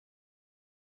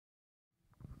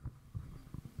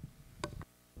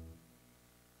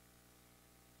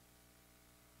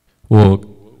Well,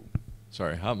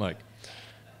 sorry, hot mic.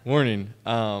 Warning.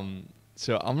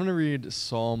 So I'm going to read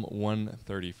Psalm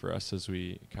 130 for us as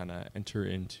we kind of enter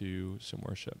into some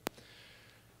worship.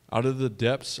 Out of the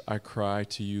depths I cry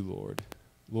to you, Lord.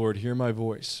 Lord, hear my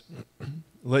voice.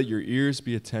 Let your ears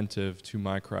be attentive to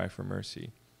my cry for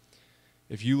mercy.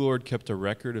 If you, Lord, kept a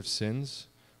record of sins,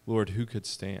 Lord, who could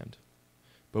stand?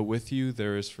 But with you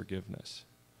there is forgiveness,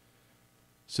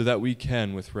 so that we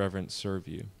can with reverence serve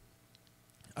you.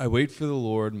 I wait for the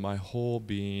Lord, my whole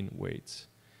being waits,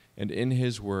 and in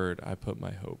his word I put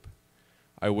my hope.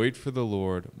 I wait for the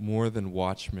Lord more than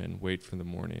watchmen wait for the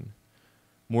morning.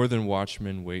 More than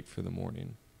watchmen wait for the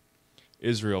morning.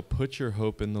 Israel, put your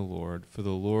hope in the Lord, for the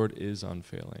Lord is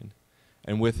unfailing,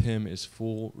 and with him is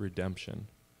full redemption.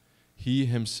 He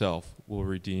himself will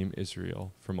redeem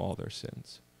Israel from all their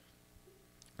sins.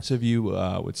 So if you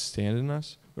would stand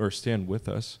with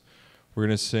us, we're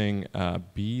going to sing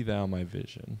Be Thou My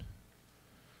Vision.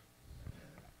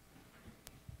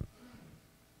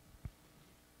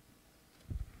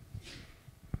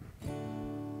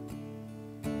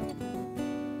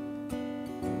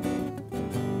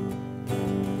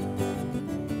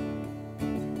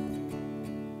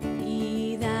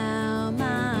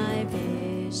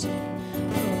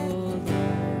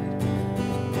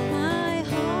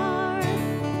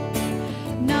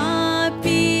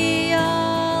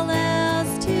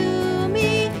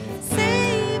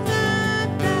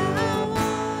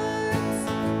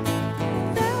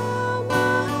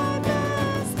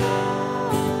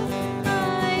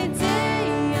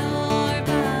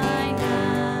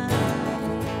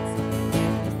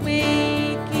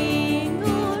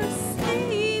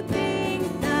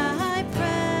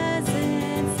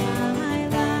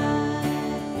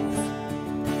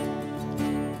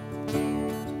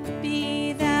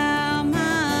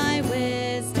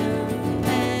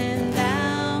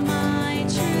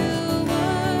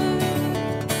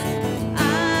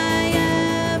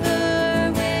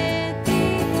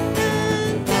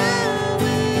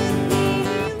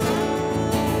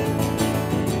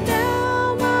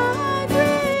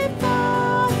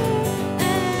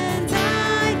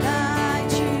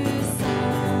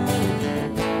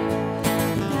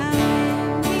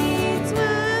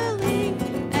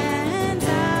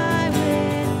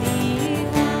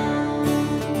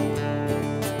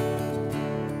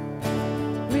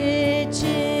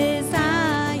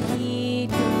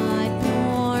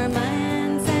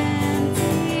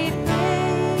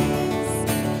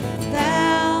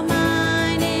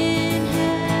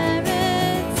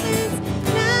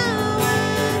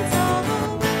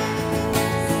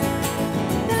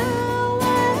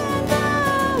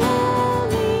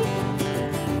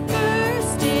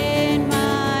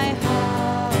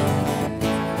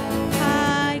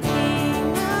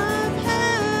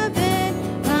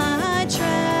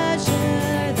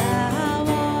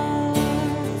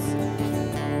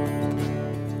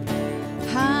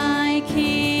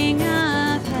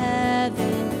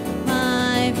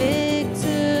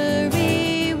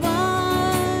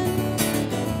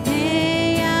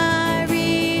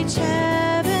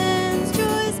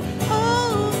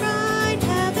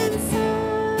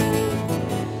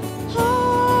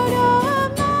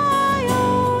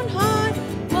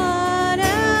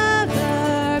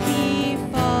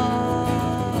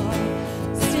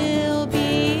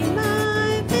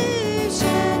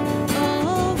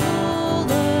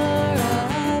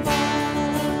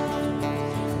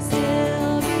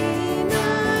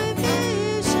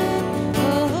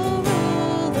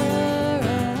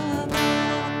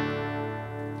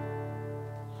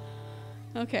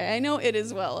 Okay, I know It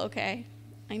Is Well, okay?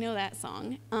 I know that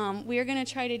song. We are going to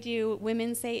try to do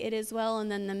women say It Is Well,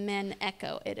 and then the men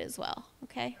echo It Is Well,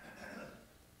 okay?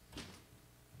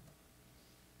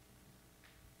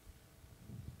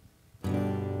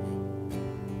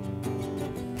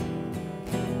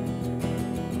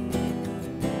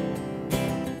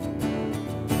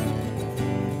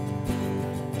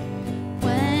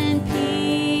 When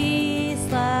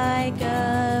peace like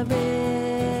a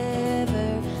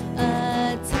river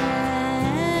attendeth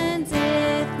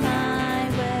my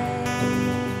way,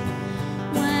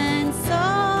 when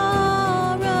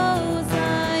sorrows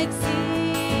like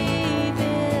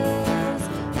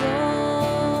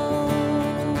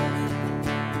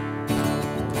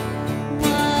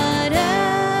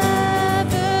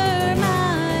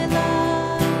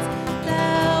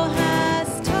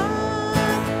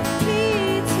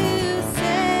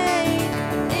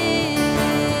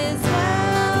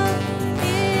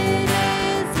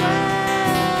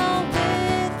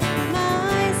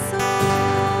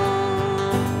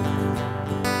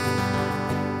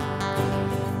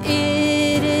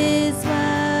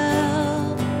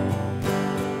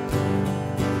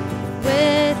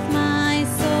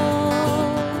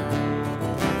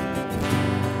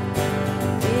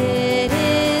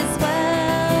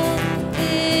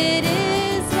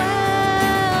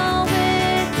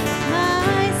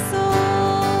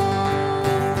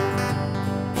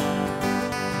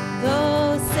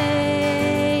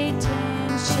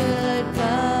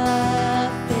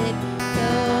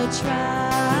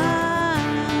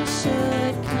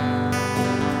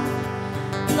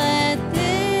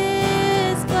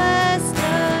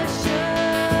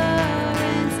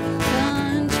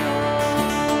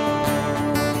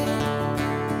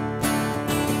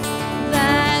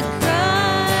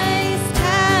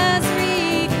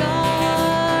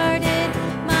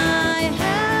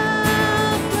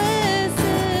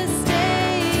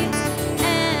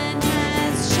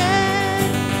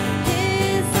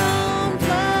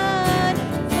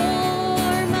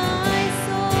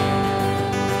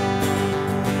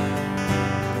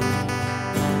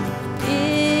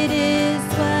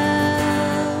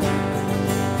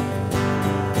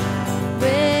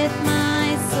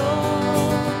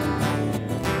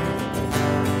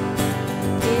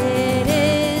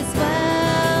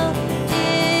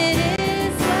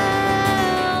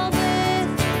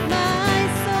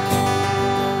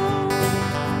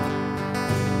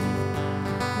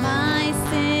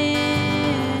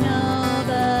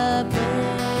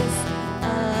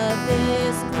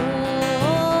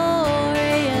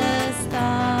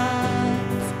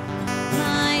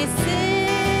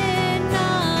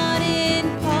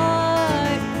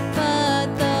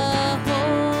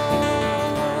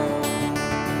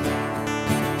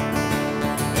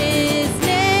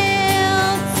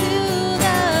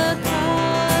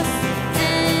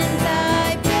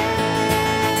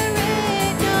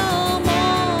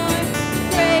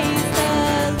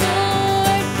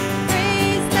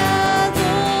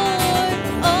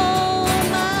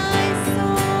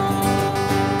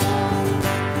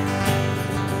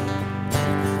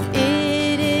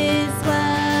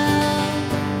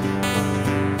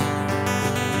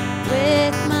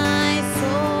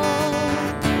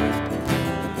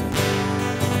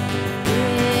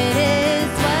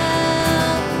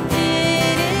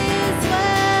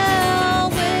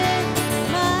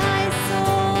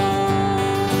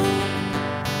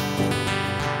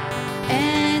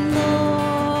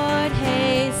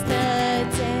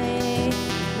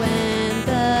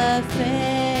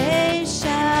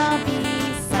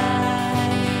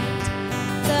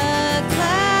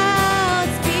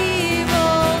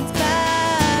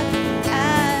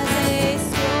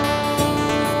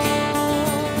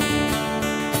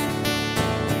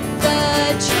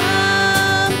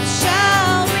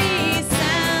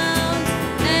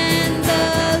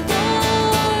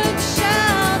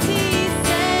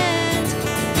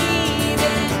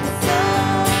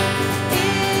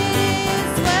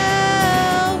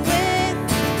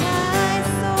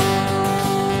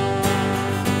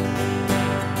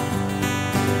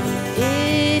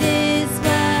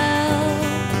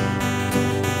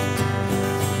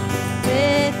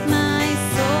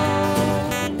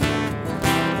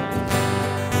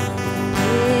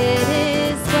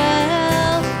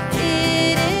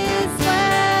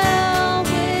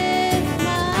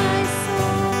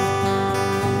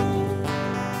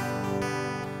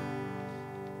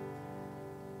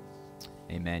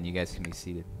guys can be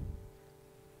seated.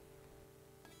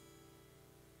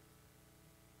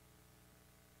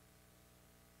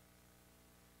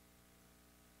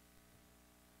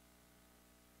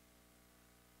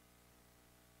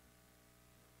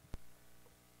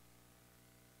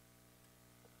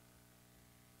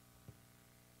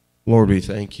 Lord, we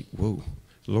thank you. Whoa.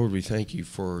 Lord, we thank you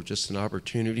for just an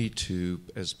opportunity to,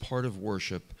 as part of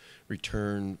worship,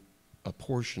 return a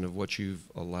portion of what you've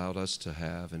allowed us to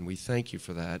have. And we thank you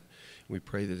for that. We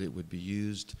pray that it would be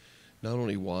used not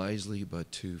only wisely,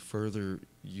 but to further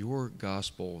your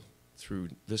gospel through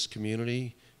this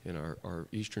community, in our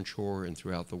Eastern Shore, and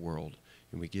throughout the world.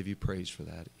 And we give you praise for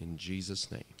that. In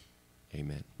Jesus' name,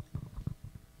 amen.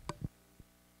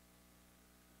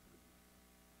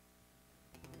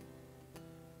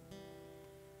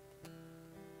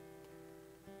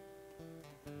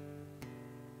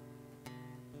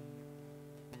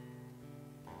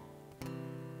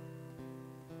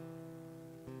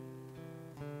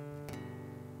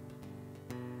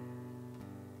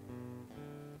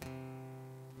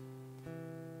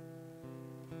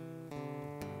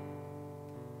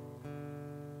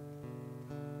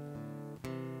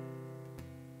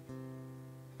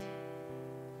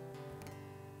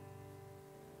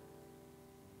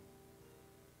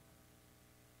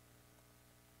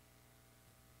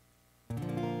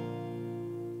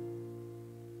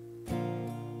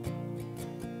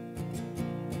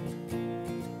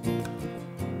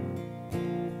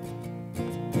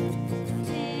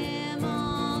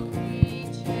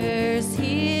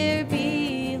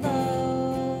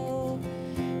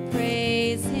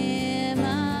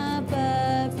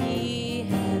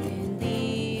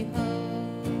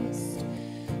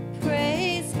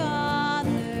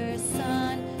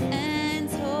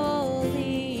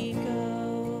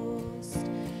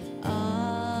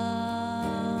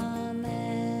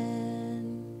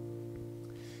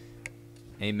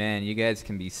 Amen. You guys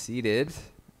can be seated.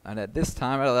 And at this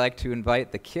time, I'd like to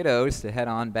invite the kiddos to head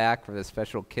on back for the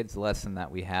special kids lesson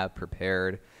that we have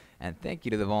prepared. And thank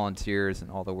you to the volunteers and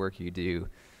all the work you do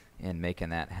in making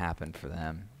that happen for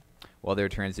them. While they're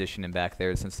transitioning back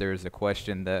there, since there's a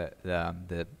question,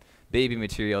 the baby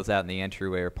materials out in the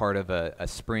entryway are part of a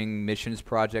spring missions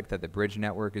project that the Bridge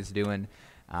Network is doing.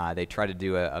 They try to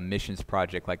do a missions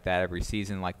project like that every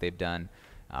season, like they've done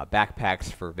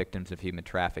backpacks for victims of human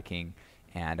trafficking.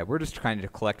 And we're just trying to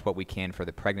collect what we can for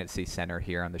the pregnancy center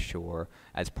here on the shore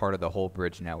as part of the whole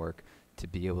Bridge Network to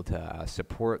be able to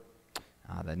support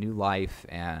the new life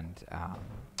and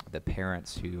the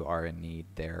parents who are in need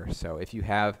there. So if you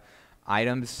have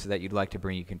items that you'd like to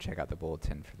bring, you can check out the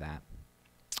bulletin for that.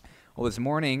 Well, this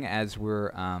morning, as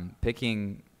we're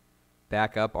picking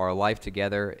back up our life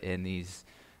together in these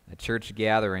church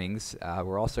gatherings,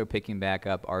 we're also picking back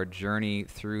up our journey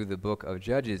through the book of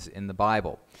Judges in the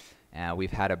Bible.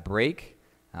 We've had a break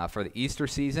for the Easter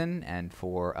season and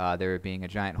for there being a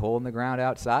giant hole in the ground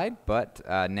outside, but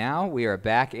now we are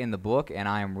back in the book, and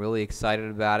I am really excited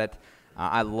about it.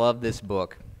 I love this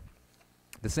book.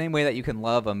 The same way that you can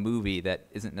love a movie that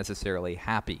isn't necessarily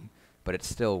happy, but it's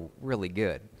still really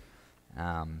good.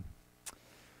 The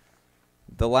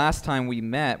last time we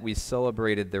met, we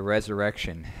celebrated the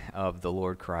resurrection of the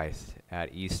Lord Christ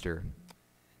at Easter.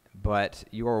 But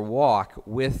your walk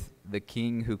with the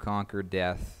King who conquered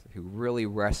death, who really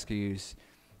rescues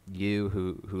you,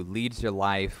 who leads your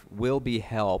life, will be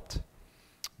helped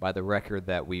by the record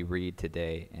that we read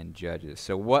today in Judges.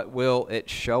 So what will it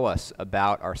show us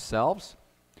about ourselves?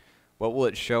 What will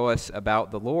it show us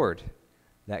about the Lord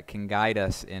that can guide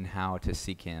us in how to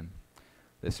seek him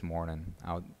this morning?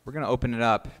 We're going to open it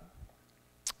up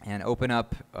and open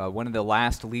up one of the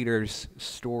last leaders'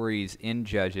 stories in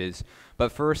Judges.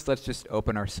 But first, let's just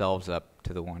open ourselves up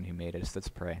to the one who made us. Let's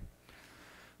pray.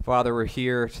 Father, we're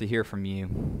here to hear from you.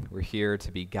 We're here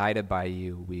to be guided by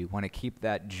you. We want to keep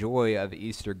that joy of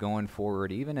Easter going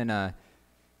forward, even in a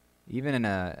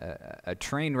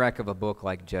train wreck of a book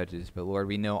like Judges. But Lord,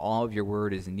 we know all of your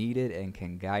word is needed and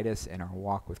can guide us in our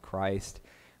walk with Christ.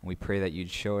 And we pray that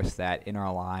you'd show us that in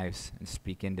our lives and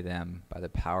speak into them by the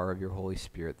power of your Holy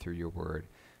Spirit through your word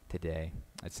today.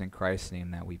 It's in Christ's name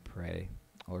that we pray.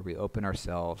 Lord, we open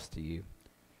ourselves to you.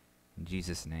 In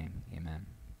Jesus' name, amen.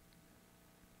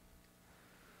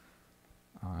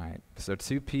 All right, so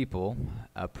two people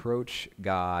approach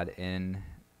God in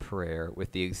prayer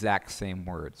with the exact same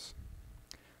words.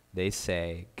 They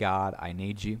say, God, I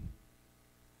need you.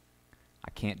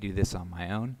 I can't do this on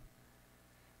my own.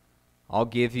 I'll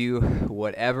give you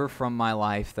whatever from my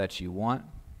life that you want.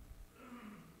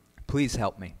 Please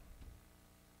help me.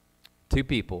 Two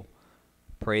people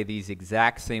pray these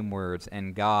exact same words,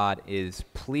 and God is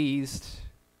pleased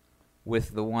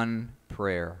with the one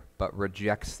prayer, but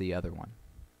rejects the other one?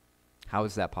 How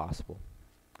is that possible?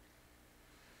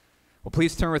 Well,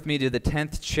 please turn with me to the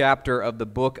 10th chapter of the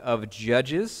book of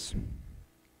Judges.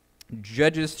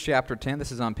 Judges chapter 10.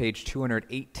 This is on page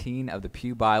 218 of the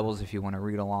Pew Bibles if you want to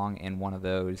read along in one of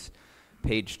those.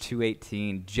 Page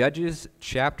 218. Judges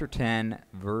chapter 10,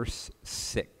 verse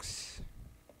 6.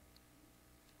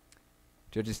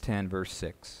 Judges 10, verse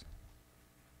 6.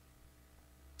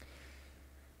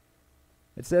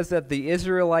 It says that the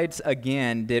Israelites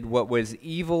again did what was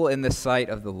evil in the sight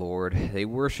of the Lord. They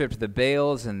worshipped the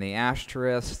Baals and the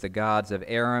Ashtoreths, the gods of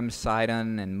Aram,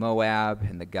 Sidon, and Moab,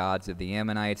 and the gods of the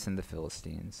Ammonites and the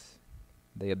Philistines.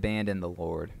 They abandoned the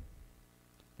Lord.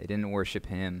 They didn't worship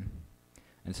him.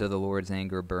 And so the Lord's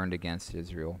anger burned against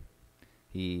Israel.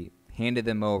 He handed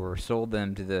them over, sold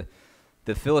them to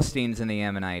the Philistines and the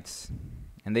Ammonites,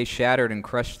 and they shattered and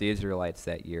crushed the Israelites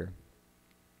that year.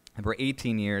 And for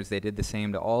 18 years, they did the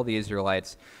same to all the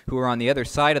Israelites who were on the other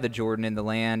side of the Jordan in the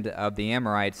land of the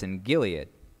Amorites in Gilead.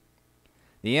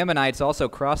 The Ammonites also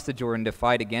crossed the Jordan to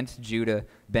fight against Judah,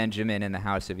 Benjamin, and the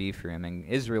house of Ephraim, and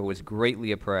Israel was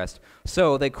greatly oppressed.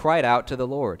 So they cried out to the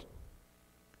Lord,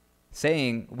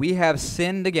 saying, "We have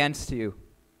sinned against you.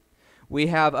 We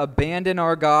have abandoned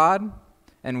our God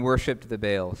and worshipped the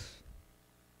Baals."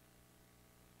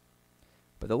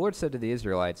 But the Lord said to the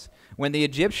Israelites, "When the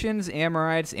Egyptians,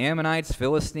 Amorites, Ammonites,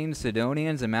 Philistines,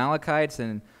 Sidonians, Amalekites,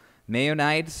 and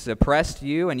Maonites oppressed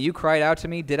you, and you cried out to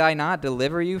me, did I not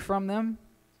deliver you from them?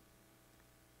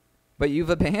 But you've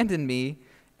abandoned me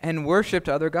and worshipped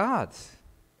other gods.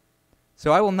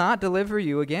 So I will not deliver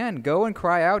you again. Go and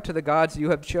cry out to the gods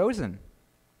you have chosen.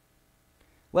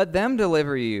 Let them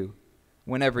deliver you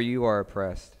whenever you are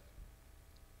oppressed."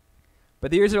 But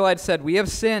the Israelites said, "We have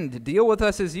sinned. Deal with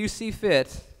us as you see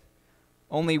fit.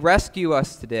 Only rescue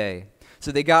us today."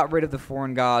 So they got rid of the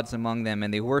foreign gods among them,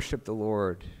 and they worshiped the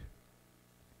Lord.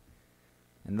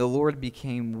 And the Lord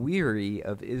became weary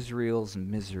of Israel's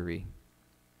misery.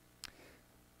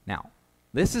 Now,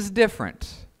 this is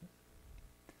different.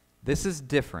 This is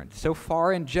different. So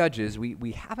far in Judges,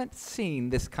 we haven't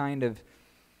seen this kind of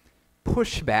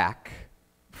pushback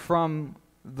from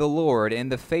the Lord in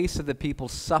the face of the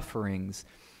people's sufferings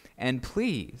and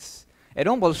pleas. It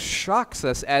almost shocks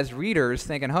us as readers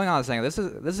thinking, hang on a second, this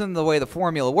isn't the way the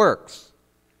formula works.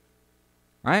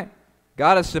 Right?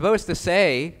 God is supposed to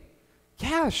say,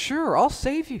 yeah, sure, I'll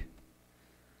save you.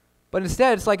 But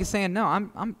instead, it's like he's saying, no,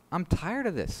 I'm tired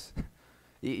of this.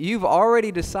 You've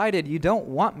already decided you don't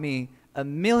want me a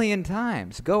million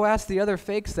times. Go ask the other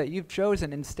fakes that you've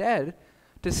chosen instead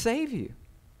to save you.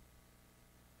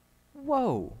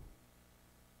 Whoa.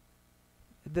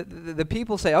 The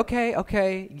people say,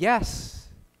 okay, yes,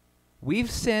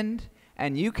 we've sinned,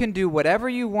 and you can do whatever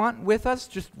you want with us.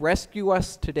 Just rescue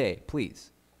us today,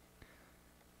 please.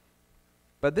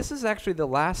 But this is actually the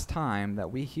last time that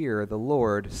we hear the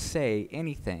Lord say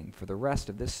anything for the rest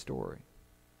of this story.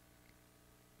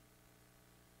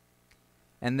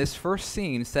 And this first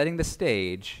scene, setting the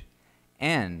stage,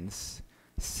 ends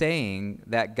saying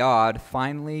that God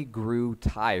finally grew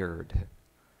tired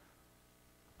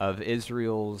of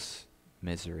Israel's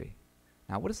misery.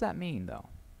 Now, what does that mean, though?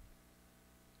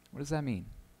 What does that mean?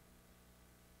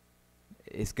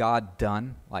 Is God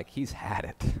done? Like, he's had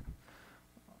it.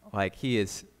 Like, he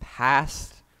is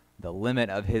past the limit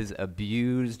of his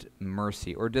abused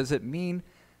mercy? Or does it mean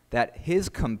that his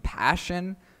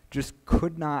compassion just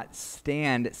could not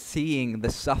stand seeing the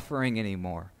suffering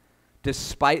anymore?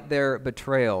 Despite their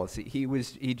betrayals, he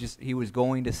was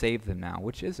going to save them now.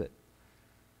 Which is it?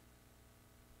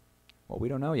 Well, we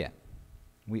don't know yet.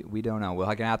 We don't know. We're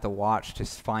going to have to watch to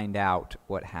find out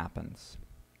what happens.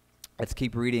 Let's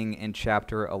keep reading in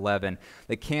chapter 11.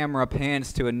 The camera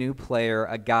pans to a new player,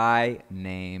 a guy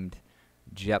named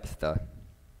Jephthah.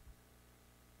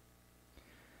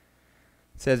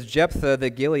 It says, Jephthah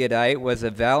the Gileadite was a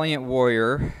valiant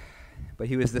warrior, but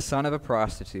he was the son of a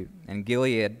prostitute, and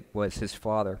Gilead was his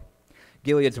father.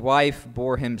 Gilead's wife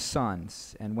bore him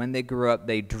sons, and when they grew up,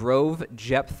 they drove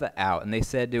Jephthah out, and they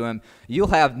said to him, "You'll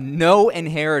have no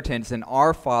inheritance in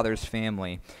our father's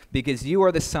family, because you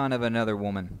are the son of another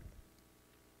woman."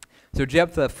 So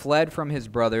Jephthah fled from his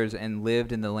brothers and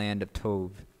lived in the land of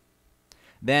Tob.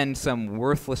 Then some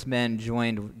worthless men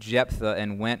joined Jephthah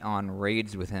and went on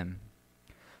raids with him.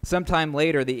 Sometime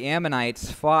later, the Ammonites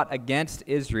fought against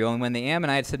Israel, and when the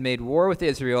Ammonites had made war with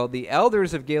Israel, the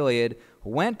elders of Gilead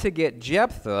went to get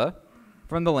Jephthah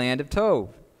from the land of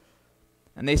Tob.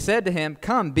 And they said to him,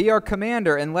 "Come, be our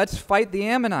commander, and let's fight the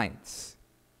Ammonites."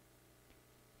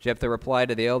 Jephthah replied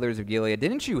to the elders of Gilead,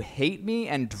 "Didn't you hate me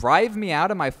and drive me out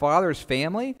of my father's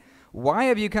family? Why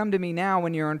have you come to me now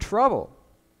when you're in trouble?"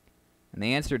 And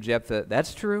they answered Jephthah,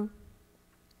 "That's true.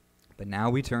 But now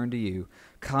we turn to you.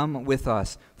 Come with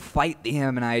us, fight the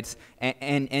Ammonites,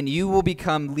 and you will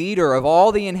become leader of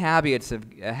all the inhabitants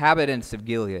of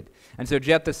Gilead." And so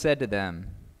Jephthah said to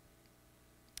them,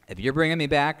 "If you're bringing me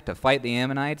back to fight the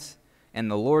Ammonites, and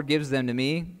the Lord gives them to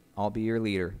me, I'll be your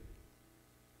leader."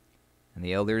 And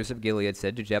the elders of Gilead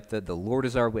said to Jephthah, "The Lord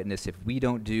is our witness if we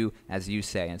don't do as you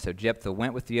say." And so Jephthah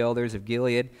went with the elders of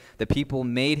Gilead. The people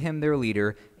made him their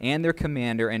leader and their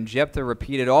commander, and Jephthah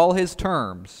repeated all his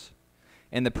terms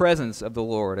in the presence of the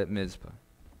Lord at Mizpah.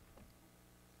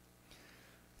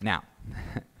 Now,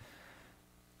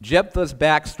 Jephthah's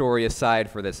backstory aside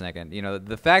for the second,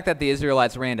 the fact that the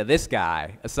Israelites ran to this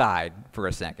guy aside for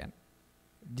a second,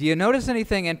 do you notice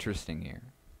anything interesting here?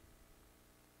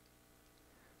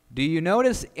 Do you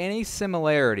notice any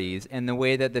similarities in the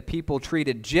way that the people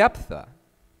treated Jephthah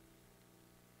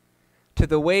to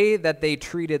the way that they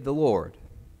treated the Lord?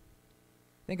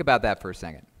 Think about that for a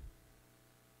second.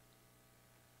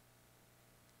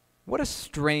 What a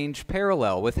strange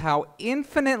parallel with how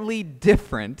infinitely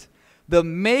different the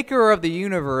maker of the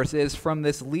universe is from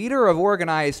this leader of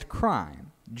organized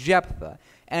crime, Jephthah.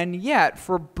 And yet,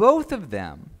 for both of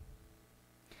them,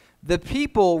 the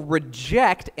people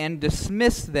reject and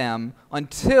dismiss them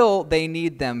until they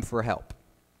need them for help.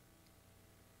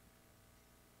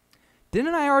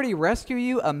 Didn't I already rescue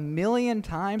you 1,000,000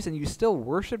 times and you still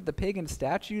worship the pagan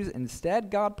statues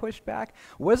instead? God pushed back.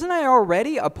 Wasn't I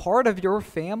already a part of your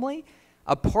family,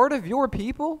 a part of your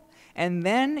people? And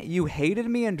then you hated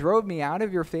me and drove me out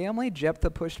of your family?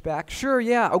 Jephthah pushed back. Sure,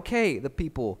 yeah, okay, the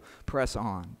people press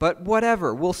on. But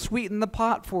whatever, we'll sweeten the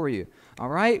pot for you. All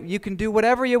right? You can do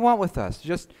whatever you want with us.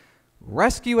 Just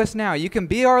rescue us now. You can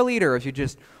be our leader if you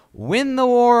just win the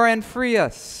war and free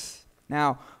us.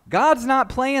 Now, God's not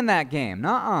playing that game.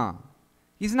 Nuh-uh.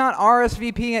 He's not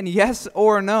RSVPing yes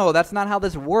or no. That's not how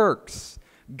this works.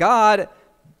 God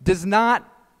does not,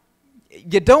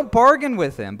 you don't bargain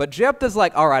with him. But Jephthah's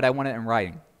like, all right, I want it in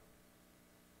writing.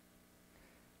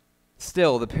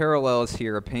 Still, the parallels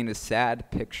here paint a sad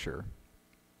picture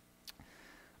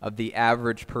of the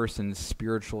average person's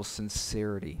spiritual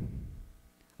sincerity.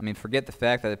 I mean, forget the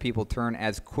fact that the people turn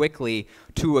as quickly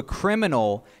to a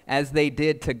criminal as they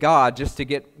did to God just to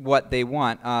get what they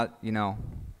want.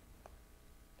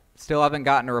 Still haven't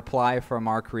gotten a reply from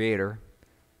our Creator.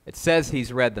 It says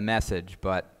he's read the message,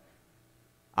 but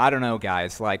I don't know,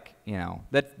 guys.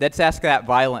 Let's ask that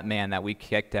violent man that we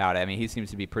kicked out. I mean, he seems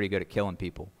to be pretty good at killing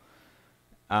people.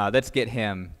 Let's get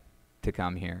him to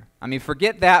come here. I mean,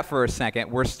 forget that for a second.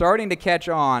 We're starting to catch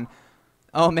on.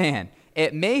 Oh, man.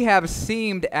 It may have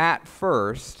seemed at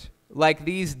first like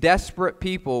these desperate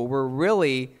people were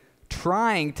really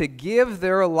trying to give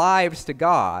their lives to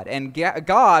God, and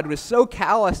God was so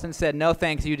callous and said, no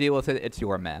thanks, you deal with it, it's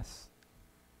your mess.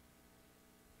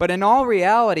 But in all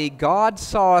reality, God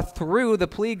saw through the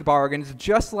plea bargains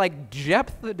just like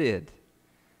Jephthah did.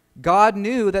 God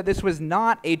knew that this was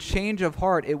not a change of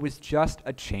heart, it was just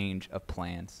a change of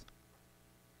plans.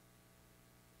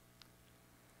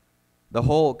 The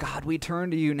whole, God, we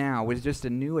turn to you now, was just a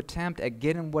new attempt at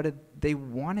getting what they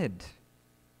wanted.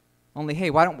 Only, hey,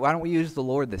 why don't we use the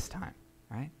Lord this time,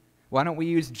 right? Why don't we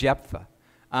use Jephthah?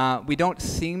 We don't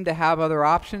seem to have other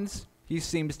options. He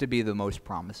seems to be the most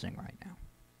promising right now.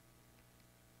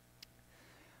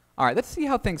 All right, let's see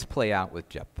how things play out with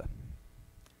Jephthah.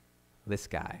 This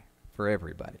guy, for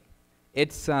everybody.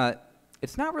 It's not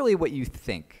really what you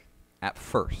think at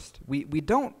first. We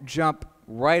don't jump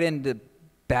right into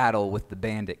battle with the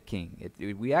bandit king.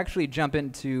 We actually jump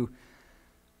into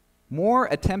more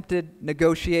attempted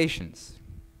negotiations.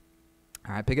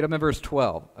 All right, pick it up in verse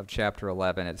 12 of chapter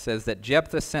 11. It says that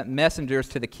Jephthah sent messengers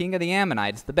to the king of the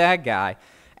Ammonites, the bad guy,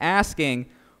 asking,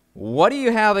 what do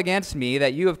you have against me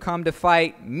that you have come to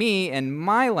fight me in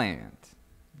my land?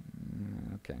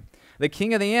 Okay. The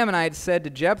king of the Ammonites said to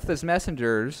Jephthah's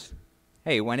messengers,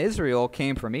 hey, when Israel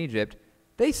came from Egypt,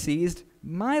 they seized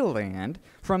my land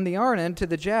from the Arnon to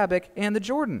the Jabbok and the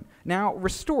Jordan. Now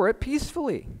restore it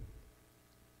peacefully.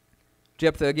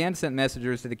 Jephthah again sent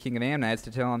messengers to the king of Ammonites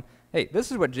to tell him, hey,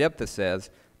 this is what Jephthah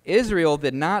says. Israel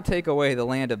did not take away the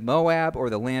land of Moab or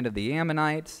the land of the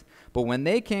Ammonites, but when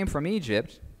they came from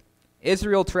Egypt,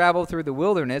 Israel traveled through the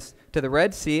wilderness to the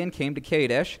Red Sea and came to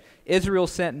Kadesh. Israel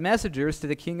sent messengers to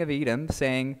the king of Edom,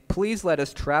 saying, please let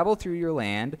us travel through your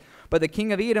land. But the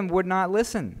king of Edom would not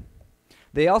listen.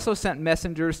 They also sent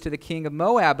messengers to the king of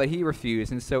Moab, but he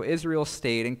refused, and so Israel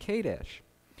stayed in Kadesh.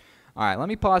 All right, let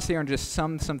me pause here and just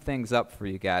sum some things up for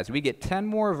you guys. We get 10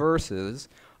 more verses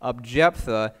of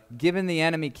Jephthah giving the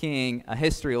enemy king a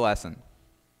history lesson.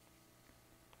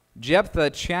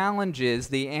 Jephthah challenges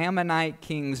the Ammonite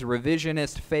king's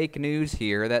revisionist fake news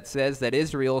here that says that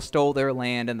Israel stole their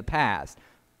land in the past.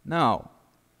 No,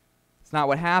 it's not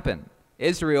what happened.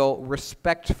 Israel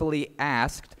respectfully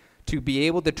asked to be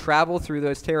able to travel through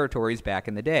those territories back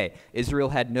in the day. Israel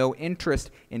had no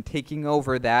interest in taking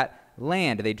over that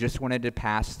land. They just wanted to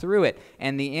pass through it.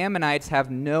 And the Ammonites have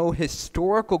no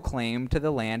historical claim to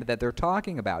the land that they're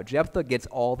talking about. Jephthah gets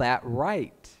all that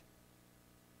right.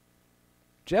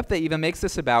 Jephthah even makes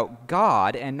this about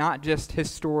God and not just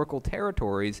historical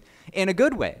territories in a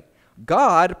good way.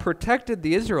 God protected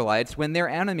the Israelites when their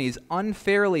enemies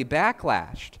unfairly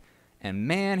backlashed. And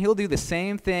man, he'll do the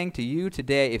same thing to you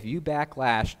today if you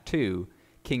backlash to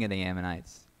King of the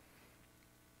Ammonites.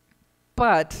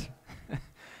 But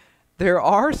there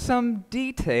are some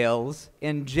details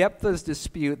in Jephthah's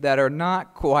dispute that are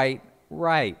not quite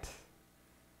right.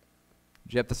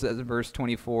 Jephthah says in verse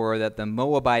 24 that the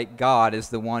Moabite God is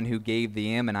the one who gave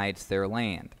the Ammonites their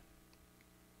land.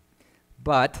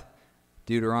 But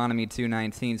Deuteronomy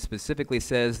 2:19 specifically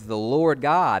says the Lord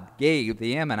God gave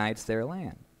the Ammonites their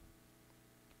land.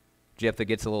 Jephthah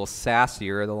gets a little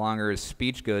sassier the longer his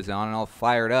speech goes on, and all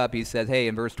fired up. He says, hey,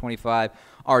 in verse 25,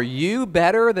 are you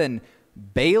better than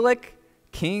Balak,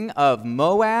 king of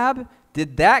Moab?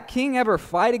 Did that king ever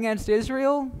fight against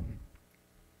Israel?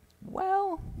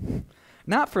 Well,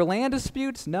 not for land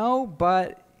disputes, no,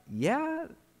 but yeah,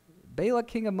 Balak,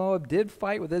 king of Moab, did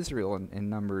fight with Israel in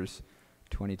Numbers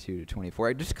 22 to 24.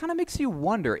 It just kind of makes you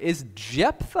wonder, is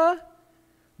Jephthah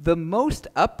the most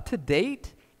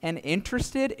up-to-date and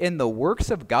interested in the works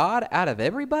of God out of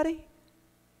everybody?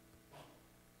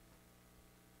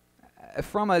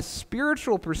 From a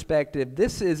spiritual perspective,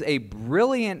 this is a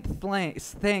brilliant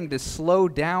thing to slow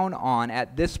down on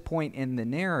at this point in the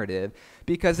narrative,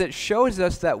 because it shows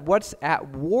us that what's at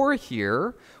war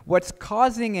here, what's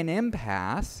causing an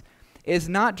impasse, is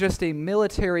not just a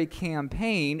military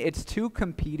campaign, it's two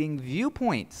competing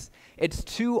viewpoints. It's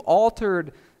two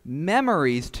altered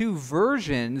memories, two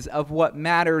versions of what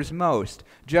matters most.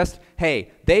 Just,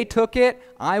 hey, they took it,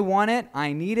 I want it,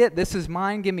 I need it, this is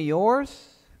mine, give me yours.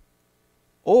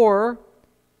 Or,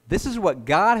 this is what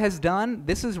God has done,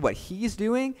 this is what he's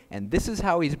doing, and this is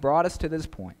how he's brought us to this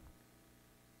point.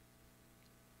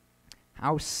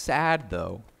 How sad,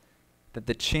 though, that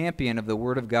the champion of the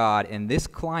Word of God in this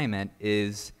climate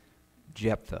is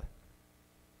Jephthah.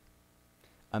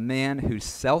 A man whose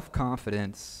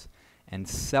self-confidence and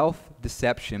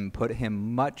self-deception put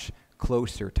him much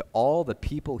closer to all the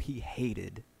people he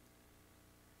hated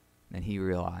than he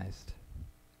realized.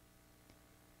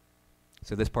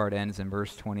 So this part ends in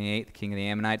verse 28. The king of the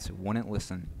Ammonites wouldn't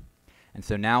listen. And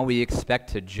so now we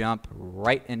expect to jump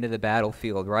right into the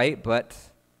battlefield, right? But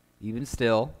even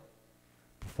still,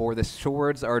 before the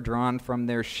swords are drawn from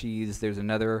their sheaths, there's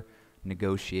another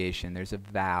negotiation. There's a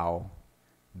vow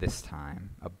this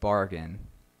time, a bargain.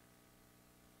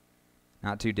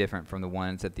 Not too different from the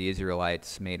ones that the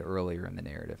Israelites made earlier in the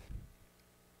narrative.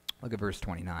 Look at verse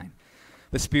 29.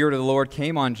 The Spirit of the Lord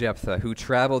came on Jephthah, who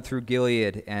traveled through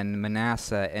Gilead and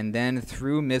Manasseh, and then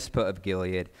through Mizpah of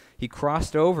Gilead. He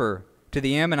crossed over to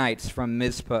the Ammonites from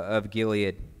Mizpah of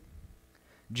Gilead.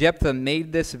 Jephthah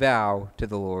made this vow to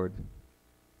the Lord.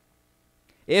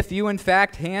 If you in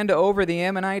fact hand over the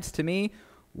Ammonites to me,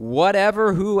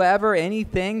 whatever, whoever,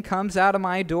 anything comes out of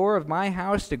my door of my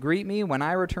house to greet me when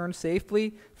I return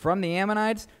safely from the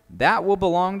Ammonites, that will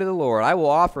belong to the Lord. I will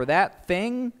offer that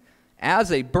thing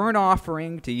as a burnt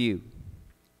offering to you.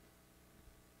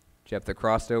 Jephthah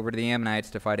crossed over to the Ammonites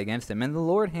to fight against them, and the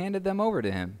Lord handed them over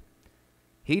to him.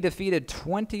 He defeated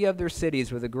 20 of their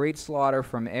cities with a great slaughter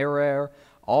from Arar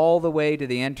all the way to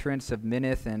the entrance of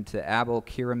Minnith and to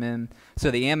Abel-Kiramim.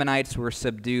 So the Ammonites were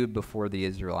subdued before the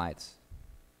Israelites.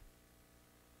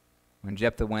 When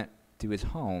Jephthah went to his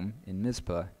home in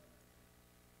Mizpah,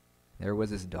 there was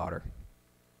his daughter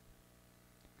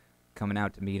coming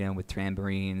out to meet him with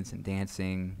tambourines and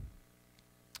dancing.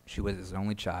 She was his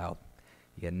only child.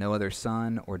 He had no other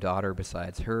son or daughter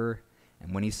besides her.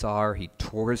 And when he saw her, he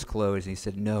tore his clothes and he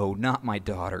said, "No, not my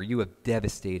daughter. You have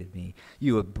devastated me.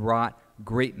 You have brought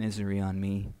great misery on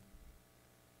me.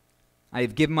 I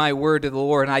have given my word to the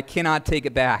Lord, and I cannot take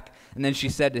it back." And then she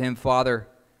said to him, "Father,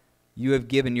 you have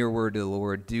given your word to the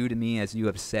Lord. Do to me as you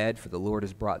have said, for the Lord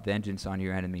has brought vengeance on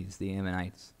your enemies, the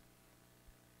Ammonites."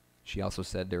 She also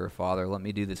said to her father, "Let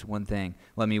me do this one thing.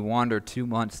 Let me wander 2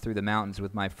 months through the mountains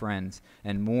with my friends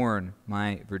and mourn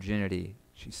my virginity."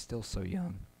 She's still so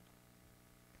young.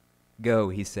 "Go,"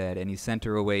 he said, and he sent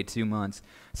her away 2 months.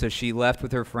 So she left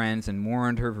with her friends and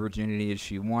mourned her virginity as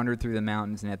she wandered through the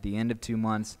mountains. And at the end of 2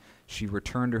 months, she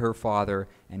returned to her father,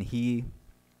 and he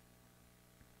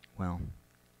Well,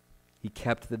 he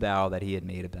kept the vow that he had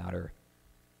made about her.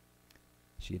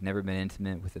 She had never been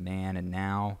intimate with a man, and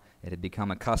now it had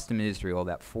become a custom in Israel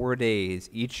that 4 days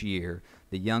each year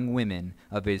the young women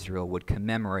of Israel would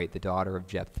commemorate the daughter of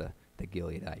Jephthah, the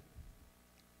Gileadite.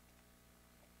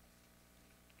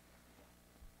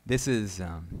 This is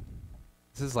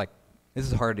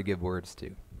hard to give words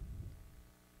to.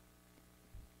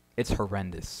 It's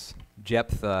horrendous.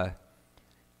 Jephthah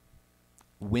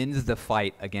wins the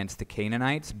fight against the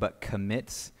Canaanites, but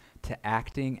commits to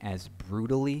acting as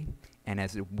brutally and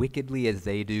as wickedly as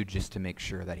they do just to make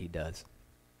sure that he does.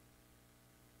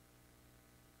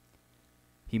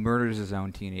 He murders his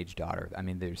own teenage daughter. I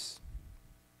mean, there's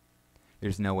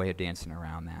no way of dancing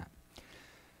around that.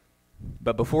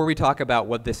 But before we talk about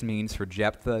what this means for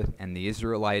Jephthah and the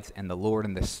Israelites and the Lord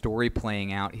and the story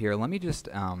playing out here, let me just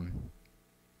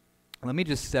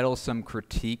settle some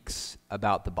critiques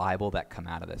about the Bible that come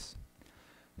out of this.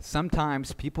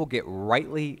 Sometimes people get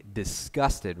rightly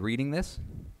disgusted reading this,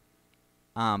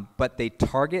 but they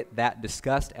target that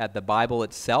disgust at the Bible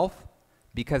itself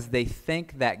because they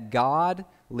think that God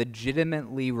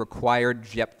legitimately required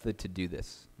Jephthah to do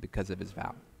this because of his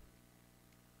vow.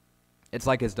 It's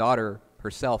like his daughter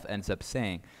herself ends up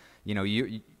saying, you know,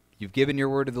 you've given your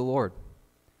word to the Lord.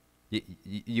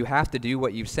 You have to do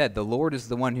what you've said. The Lord is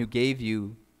the one who gave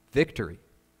you victory.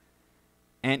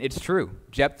 And it's true.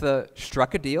 Jephthah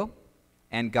struck a deal,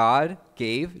 and God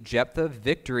gave Jephthah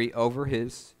victory over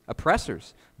his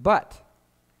oppressors. But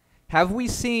have we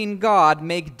seen God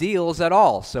make deals at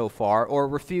all so far or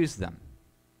refuse them?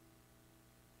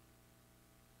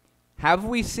 Have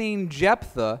we seen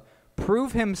Jephthah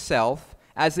prove himself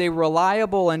as a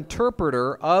reliable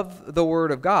interpreter of the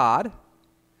Word of God,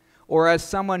 or as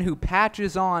someone who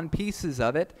patches on pieces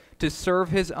of it to serve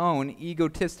his own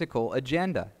egotistical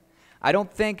agenda? I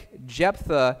don't think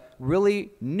Jephthah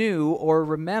really knew or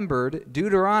remembered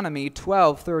Deuteronomy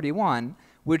 12:31,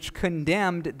 which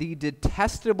condemned the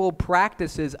detestable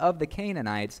practices of the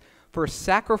Canaanites for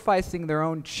sacrificing their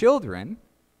own children,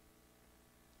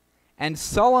 and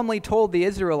solemnly told the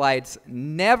Israelites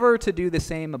never to do the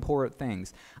same abhorrent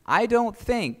things. I don't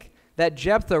think that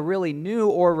Jephthah really knew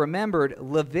or remembered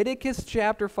Leviticus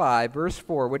chapter 5, verse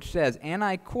 4, which says, and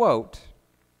I quote,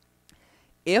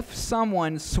 "If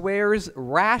someone swears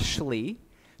rashly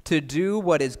to do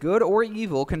what is good or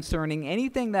evil concerning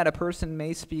anything that a person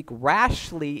may speak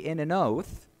rashly in an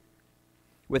oath,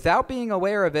 without being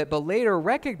aware of it, but later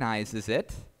recognizes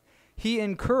it, he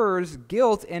incurs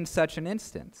guilt in such an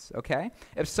instance," okay?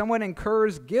 If someone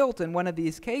incurs guilt in one of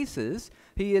these cases,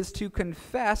 he is to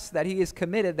confess that he has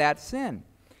committed that sin.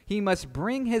 He must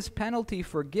bring his penalty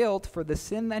for guilt for the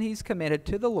sin that he's committed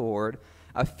to the Lord,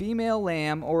 a female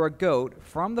lamb or a goat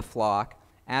from the flock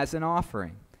as an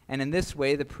offering. And in this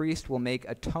way, the priest will make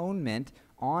atonement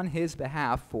on his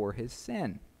behalf for his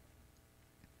sin.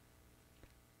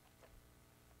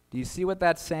 Do you see what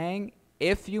that's saying?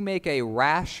 If you make a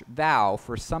rash vow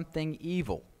for something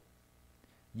evil,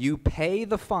 you pay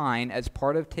the fine as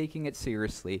part of taking it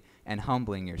seriously and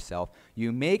humbling yourself.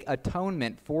 You make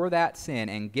atonement for that sin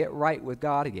and get right with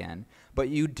God again, but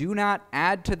you do not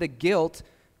add to the guilt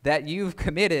that you've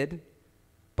committed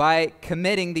by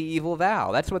committing the evil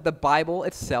vow. That's what the Bible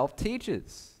itself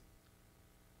teaches.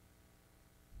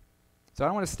 So I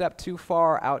don't want to step too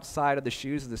far outside of the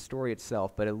shoes of the story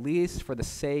itself, but at least for the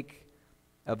sake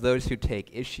of those who take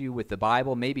issue with the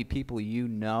Bible, maybe people you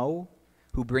know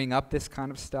who bring up this kind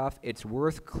of stuff, it's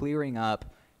worth clearing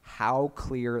up how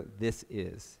clear this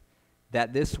is,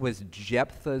 that this was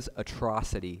Jephthah's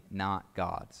atrocity, not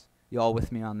God's. You all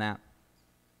with me on that?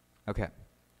 Okay.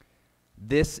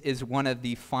 This is one of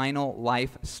the final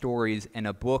life stories in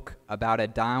a book about a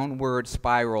downward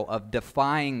spiral of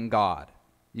defying God.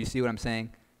 You see what I'm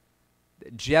saying?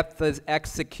 Jephthah's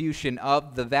execution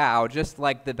of the vow, just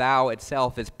like the vow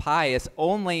itself, is pious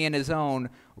only in his own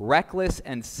reckless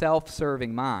and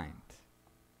self-serving mind.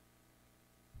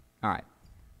 All right.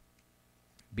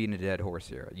 Beating a dead horse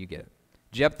here. You get it.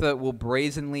 Jephthah will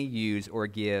brazenly use or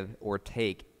give or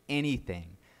take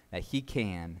anything that he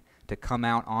can to come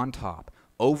out on top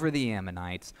over the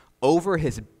Ammonites, over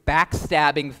his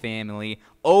backstabbing family,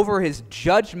 over his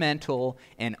judgmental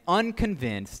and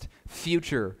unconvinced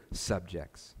future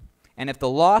subjects. And if the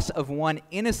loss of one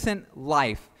innocent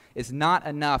life is not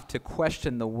enough to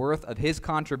question the worth of his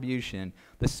contribution,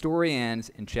 the story ends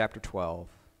in chapter 12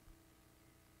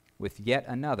 with yet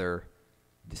another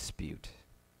dispute.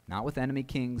 Not with enemy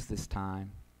kings this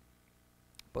time,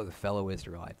 but with fellow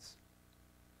Israelites.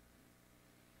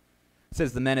 It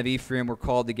says the men of Ephraim were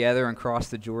called together and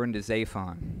crossed the Jordan to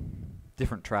Zaphon.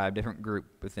 Different tribe, different group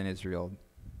within Israel.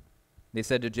 They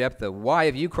said to Jephthah, "Why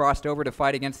have you crossed over to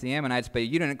fight against the Ammonites, but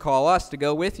you didn't call us to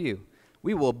go with you?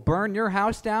 We will burn your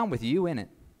house down with you in it."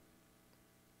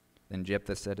 Then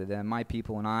Jephthah said to them, "My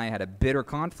people and I had a bitter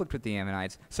conflict with the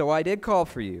Ammonites, so I did call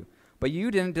for you, but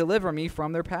you didn't deliver me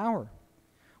from their power.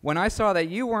 When I saw that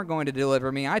you weren't going to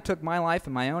deliver me, I took my life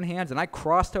in my own hands, and I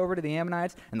crossed over to the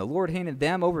Ammonites, and the Lord handed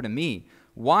them over to me.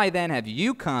 Why then have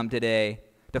you come today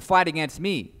to fight against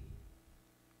me?"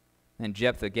 Then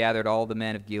Jephthah gathered all the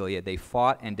men of Gilead. They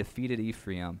fought and defeated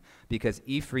Ephraim, because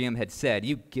Ephraim had said,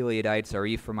 "You Gileadites are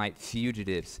Ephraimite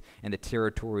fugitives in the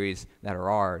territories that are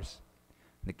ours."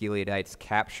 The Gileadites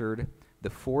captured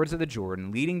the fords of the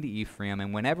Jordan leading to Ephraim,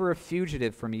 and whenever a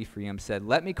fugitive from Ephraim said,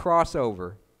 "Let me cross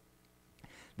over,"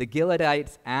 the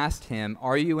Gileadites asked him,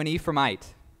 "Are you an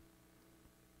Ephraimite?"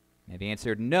 And if he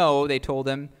answered no, they told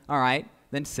him, "All right,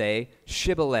 then say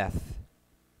Shibboleth."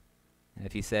 And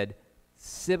if he said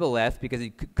Sibboleth, because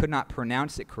he could not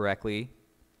pronounce it correctly,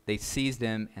 they seized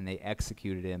him and they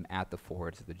executed him at the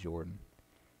fords of the Jordan.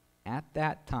 At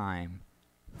that time,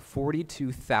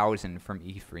 42,000 from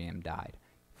Ephraim died.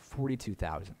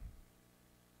 42,000.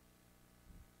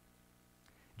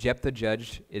 Jephthah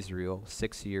judged Israel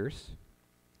 6 years,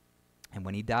 and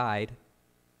when he died,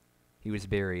 he was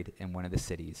buried in one of the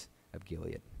cities of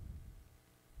Gilead.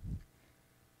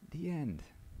 The end.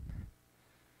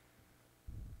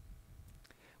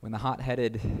 When the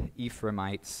hot-headed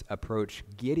Ephraimites approach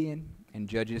Gideon in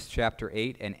Judges chapter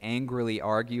 8 and angrily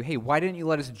argue, "Hey, why didn't you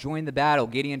let us join the battle?"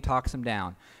 Gideon talks them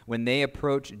down. When they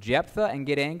approach Jephthah and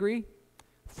get angry,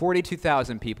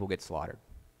 42,000 people get slaughtered.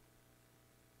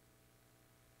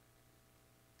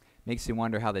 Makes you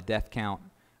wonder how the death count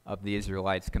of the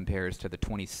Israelites compares to the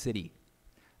 20 cities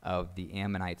of the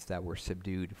Ammonites that were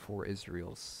subdued for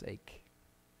Israel's sake.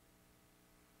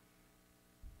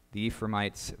 The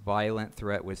Ephraimites' violent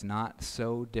threat was not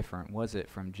so different, was it,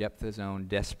 from Jephthah's own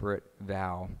desperate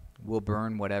vow, "We'll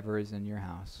burn whatever is in your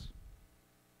house."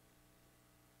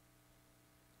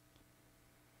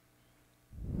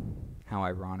 How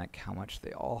ironic how much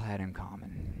they all had in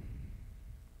common.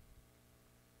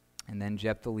 And then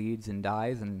Jephthah leads and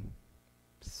dies in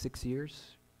 6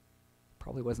 years.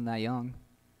 Probably wasn't that young.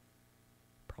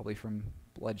 Probably from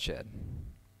bloodshed.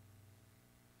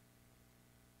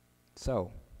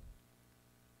 So,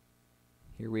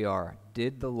 here we are.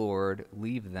 Did the Lord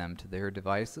leave them to their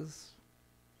devices?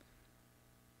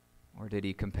 Or did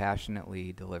he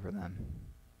compassionately deliver them?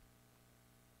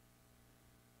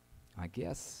 I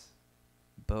guess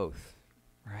both,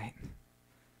 right?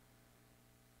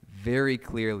 Very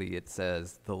clearly it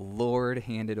says, the Lord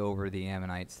handed over the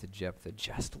Ammonites to Jephthah,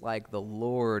 just like the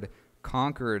Lord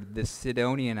conquered the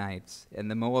Sidonianites and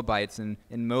the Moabites in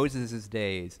Moses'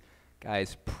 days.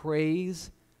 Guys,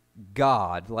 praise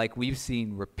God, like we've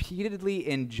seen repeatedly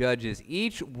in Judges.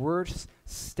 Each worse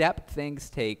step things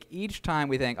take, each time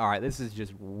we think, all right, this is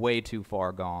just way too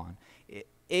far gone. It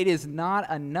is not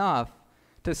enough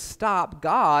to stop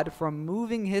God from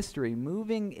moving history,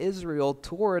 moving Israel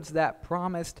towards that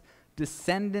promised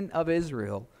descendant of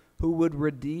Israel who would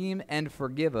redeem and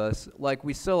forgive us like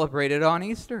we celebrated on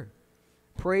Easter.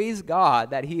 Praise God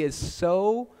that he is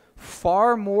so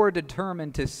far more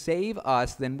determined to save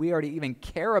us than we are to even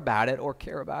care about it or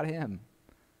care about him.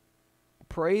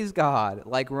 Praise God,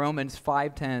 like Romans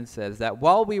 5:10 says, that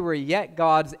while we were yet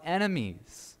God's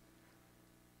enemies,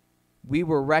 we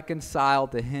were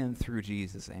reconciled to him through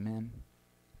Jesus. Amen.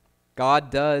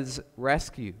 God does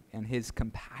rescue in his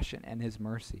compassion and his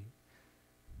mercy.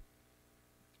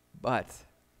 But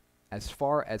as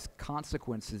far as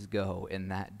consequences go in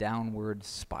that downward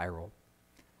spiral,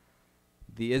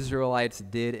 the Israelites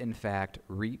did, in fact,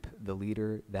 reap the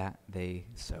leader that they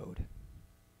sowed.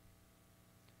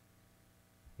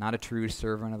 Not a true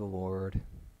servant of the Lord,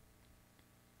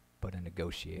 but a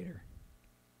negotiator.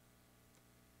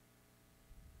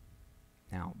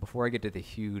 Now, before I get to the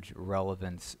huge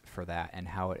relevance for that and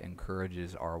how it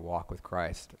encourages our walk with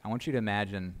Christ, I want you to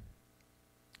imagine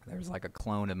there's like a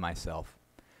clone of myself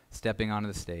stepping onto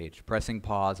the stage, pressing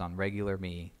pause on regular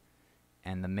me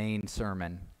and the main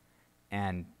sermon,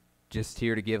 and just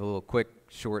here to give a little quick,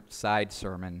 short side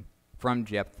sermon from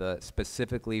Jephthah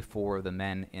specifically for the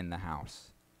men in the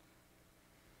house.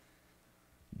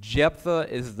 Jephthah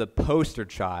is the poster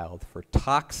child for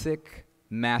toxic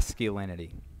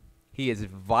masculinity. He is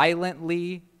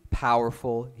violently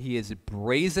powerful. He is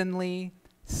brazenly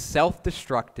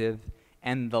self-destructive.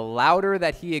 And the louder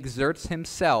that he exerts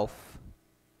himself,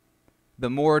 the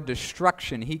more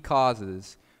destruction he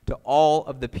causes to all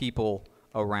of the people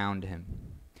around him.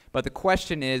 But the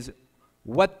question is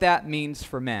what that means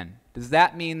for men. Does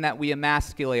that mean that we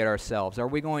emasculate ourselves? Are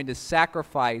we going to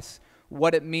sacrifice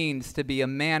what it means to be a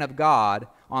man of God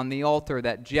on the altar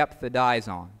that Jephthah dies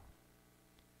on.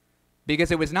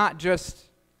 Because it was not just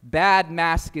bad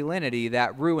masculinity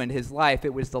that ruined his life,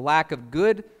 it was the lack of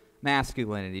good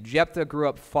masculinity. Jephthah grew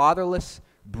up fatherless,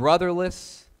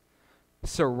 brotherless,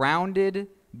 surrounded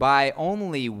by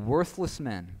only worthless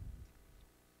men.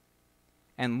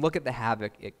 And look at the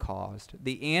havoc it caused.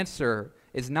 The answer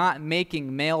is not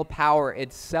making male power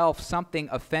itself something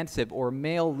offensive or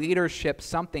male leadership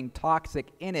something toxic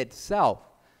in itself.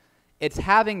 It's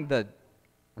having the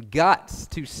guts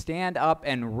to stand up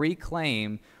and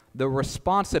reclaim the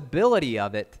responsibility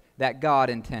of it that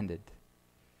God intended.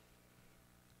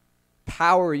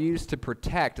 Power used to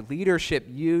protect, leadership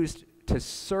used to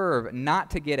serve, not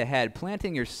to get ahead,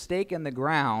 planting your stake in the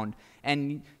ground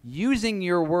and using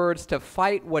your words to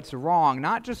fight what's wrong,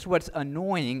 not just what's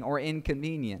annoying or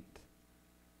inconvenient.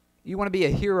 You want to be a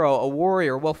hero, a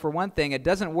warrior. Well, for one thing, it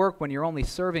doesn't work when you're only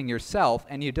serving yourself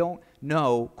and you don't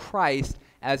know Christ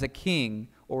as a king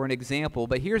or an example.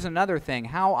 But here's another thing.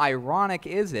 How ironic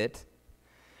is it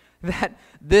that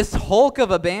this hulk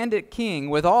of a bandit king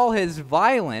with all his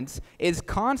violence is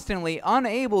constantly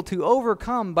unable to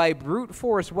overcome by brute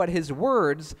force what his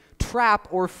words trap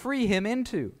or free him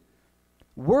into?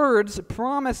 Words,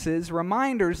 promises,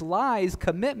 reminders, lies,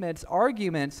 commitments,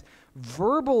 arguments,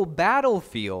 verbal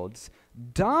battlefields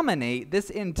dominate this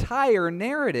entire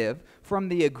narrative, from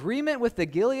the agreement with the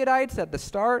Gileadites at the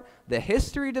start, the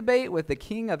history debate with the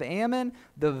king of Ammon,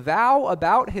 the vow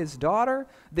about his daughter,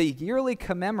 the yearly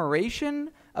commemoration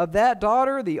of that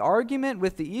daughter, the argument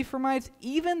with the Ephraimites,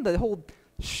 even the whole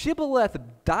Shibboleth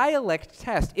dialect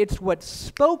test. It's what's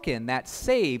spoken that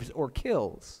saves or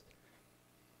kills.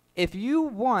 If you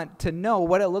want to know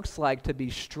what it looks like to be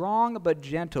strong but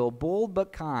gentle, bold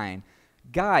but kind,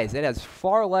 guys, it has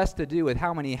far less to do with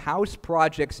how many house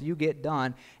projects you get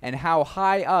done and how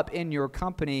high up in your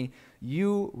company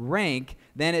you rank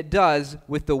than it does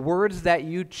with the words that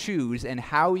you choose and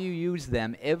how you use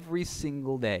them every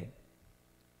single day.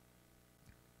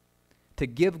 To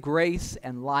give grace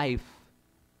and life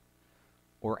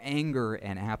or anger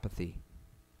and apathy.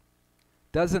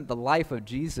 Doesn't the life of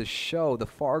Jesus show the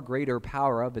far greater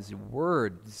power of his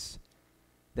words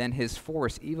than his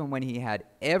force, even when he had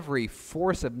every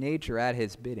force of nature at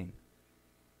his bidding?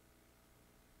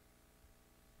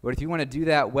 But if you want to do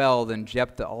that well, then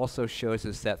Jephthah also shows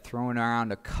us that throwing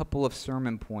around a couple of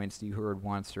sermon points you heard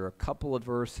once or a couple of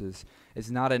verses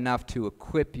is not enough to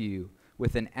equip you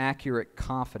with an accurate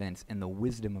confidence in the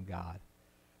wisdom of God.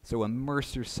 So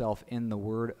immerse yourself in the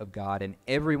Word of God, and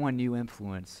everyone you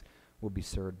influence will be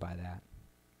served by that.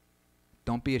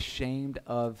 Don't be ashamed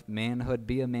of manhood.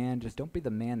 Be a man. Just don't be the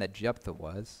man that Jephthah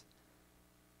was.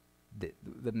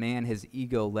 The man his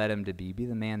ego led him to be. Be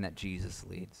the man that Jesus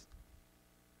leads.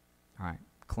 All right.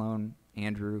 Clone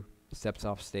Andrew steps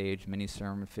off stage. Mini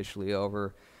sermon officially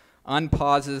over.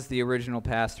 Unpauses the original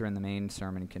pastor, and the main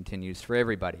sermon continues for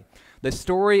everybody. The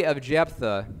story of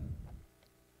Jephthah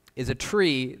is a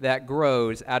tree that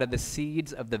grows out of the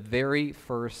seeds of the very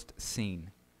first scene.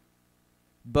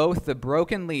 Both the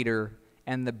broken leader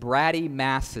and the bratty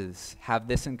masses have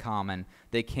this in common.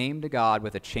 They came to God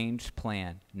with a changed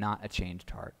plan, not a changed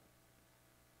heart.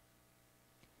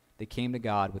 They came to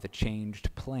God with a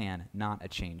changed plan, not a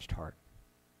changed heart.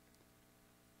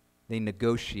 They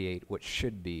negotiate what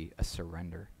should be a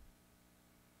surrender.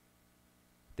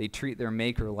 They treat their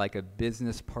maker like a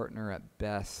business partner at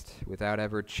best, without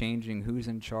ever changing who's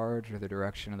in charge or the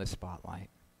direction of the spotlight.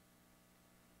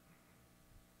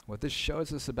 What this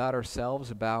shows us about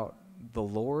ourselves, about the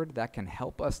Lord that can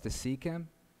help us to seek him,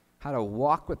 how to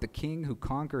walk with the King who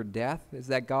conquered death, is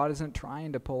that God isn't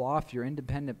trying to pull off your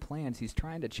independent plans. He's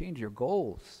trying to change your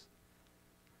goals.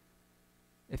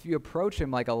 If you approach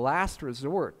him like a last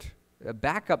resort, a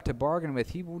backup to bargain with,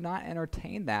 he will not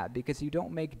entertain that, because you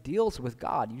don't make deals with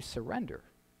God. You surrender.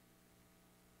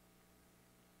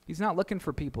 He's not looking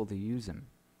for people to use him.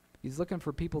 He's looking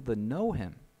for people to know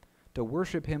him, to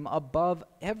worship him above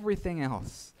everything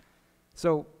else.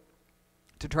 So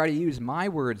to try to use my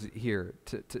words here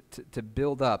to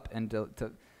build up and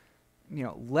to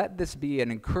let this be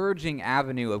an encouraging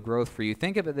avenue of growth for you.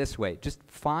 Think of it this way. Just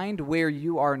find where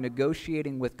you are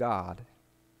negotiating with God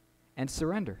and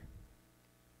surrender.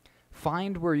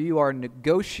 Find where you are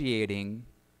negotiating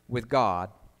with God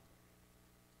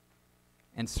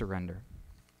and surrender.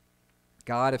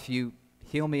 God, if you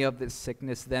heal me of this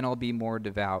sickness, then I'll be more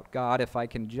devout. God, if I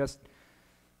can just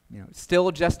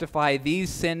still justify these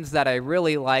sins that I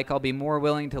really like, I'll be more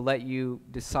willing to let you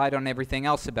decide on everything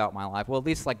else about my life. Well, at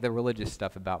least like the religious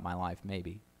stuff about my life,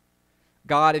 maybe.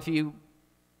 God, if you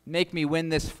make me win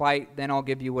this fight, then I'll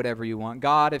give you whatever you want.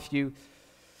 God, if you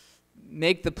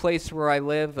make the place where I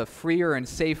live a freer and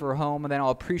safer home, and then I'll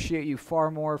appreciate you far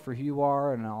more for who you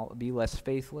are, and I'll be less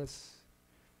faithless.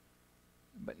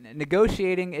 But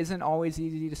negotiating isn't always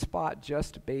easy to spot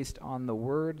just based on the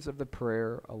words of the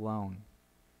prayer alone.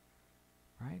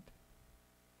 Right?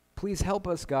 Please help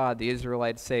us, God, the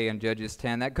Israelites say in Judges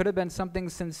 10. That could have been something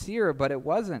sincere, but it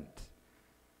wasn't.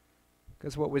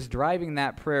 Because what was driving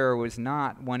that prayer was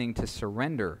not wanting to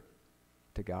surrender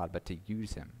to God, but to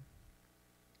use him.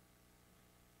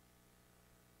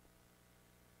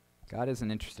 God isn't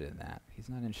interested in that. He's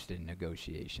not interested in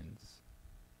negotiations.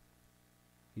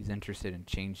 He's interested in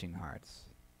changing hearts,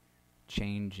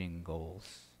 changing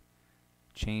goals,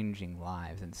 changing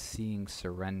lives, and seeing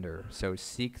surrender. So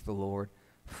seek the Lord,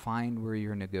 find where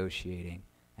you're negotiating,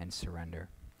 and surrender.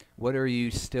 What are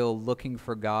you still looking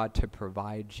for God to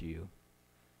provide you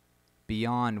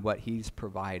beyond what he's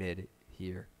provided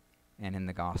here and in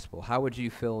the gospel? How would you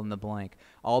fill in the blank?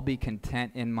 I'll be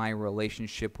content in my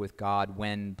relationship with God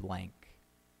when blank.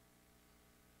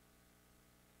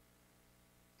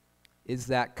 Is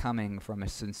that coming from a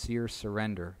sincere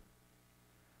surrender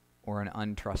or an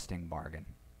untrusting bargain?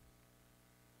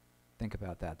 Think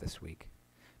about that this week.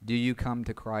 Do you come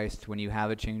to Christ when you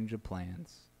have a change of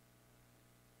plans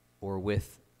or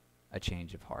with a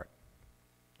change of heart?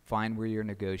 Find where you're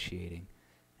negotiating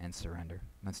and surrender.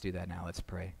 Let's do that now. Let's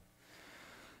pray.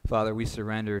 Father, we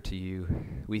surrender to you.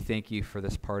 We thank you for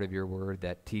this part of your word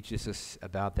that teaches us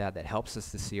about that helps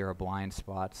us to see our blind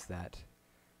spots, that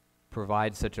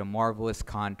provides such a marvelous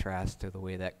contrast to the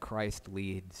way that Christ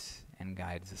leads and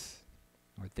guides us.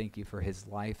 Lord, thank you for his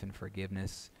life and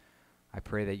forgiveness. I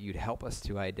pray that you'd help us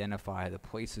to identify the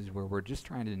places where we're just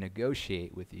trying to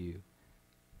negotiate with you,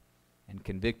 and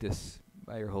convict us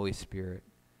by your Holy Spirit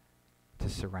to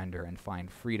surrender and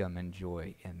find freedom and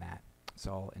joy in that. It's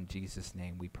all in Jesus'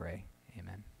 name we pray.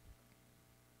 Amen.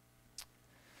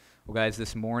 Well, guys,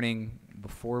 this morning,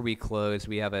 before we close,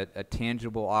 we have a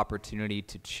tangible opportunity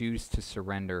to choose to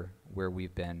surrender where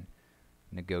we've been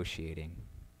negotiating.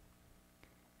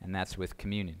 And that's with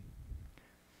communion.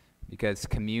 Because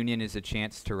communion is a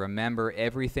chance to remember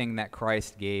everything that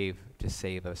Christ gave to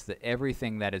save us, that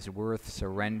everything that is worth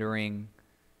surrendering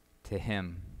to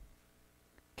him.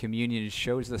 Communion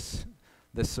shows us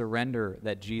the surrender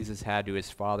that Jesus had to his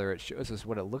Father. It shows us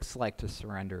what it looks like to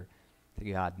surrender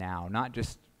to God now. Not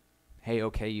just, hey,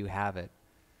 okay, you have it,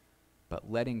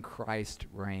 but letting Christ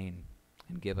reign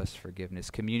and give us forgiveness.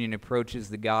 Communion approaches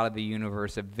the God of the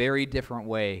universe a very different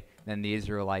way than the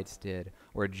Israelites did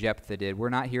or Jephthah did. We're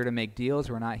not here to make deals.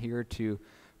 We're not here to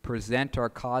present our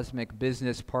cosmic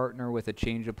business partner with a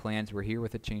change of plans. We're here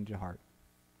with a change of heart.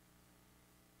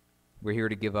 We're here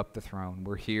to give up the throne.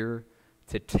 We're here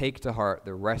to take to heart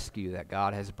the rescue that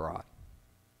God has brought,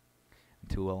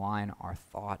 to align our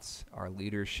thoughts, our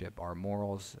leadership, our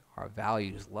morals, our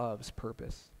values, loves,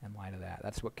 purpose in light of that.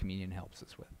 That's what communion helps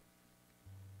us with.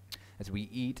 As we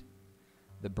eat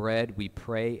the bread, we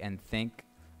pray and think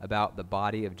about the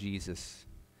body of Jesus,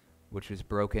 which was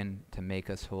broken to make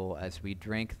us whole. As we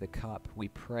drink the cup, we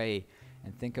pray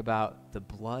and think about the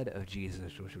blood of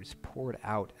Jesus, which was poured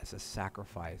out as a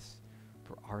sacrifice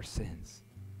for our sins.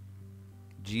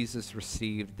 Jesus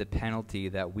received the penalty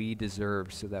that we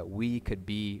deserve so that we could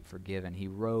be forgiven. He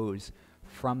rose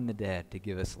from the dead to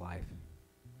give us life.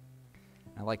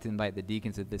 I'd like to invite the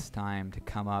deacons at this time to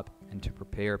come up and to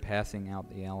prepare passing out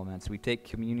the elements. We take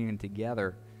communion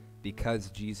together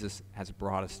because Jesus has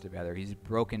brought us together. He's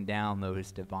broken down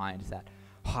those divides, that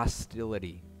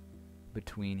hostility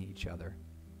between each other.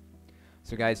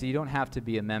 So guys, you don't have to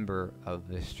be a member of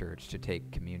this church to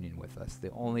take communion with us. The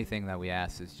only thing that we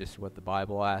ask is just what the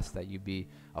Bible asks, that you be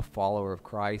a follower of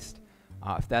Christ.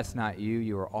 If that's not you,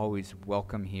 you are always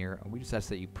welcome here. We just ask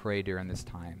that you pray during this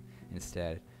time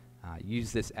instead.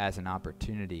 Use this as an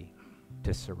opportunity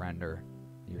to surrender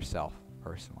yourself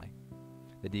personally.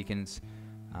 The deacons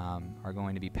are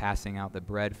going to be passing out the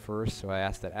bread first, so I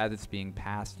ask that as it's being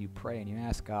passed, you pray and you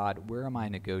ask God, where am I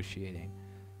negotiating?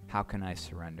 How can I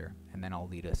surrender? And then I'll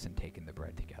lead us in taking the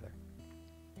bread together.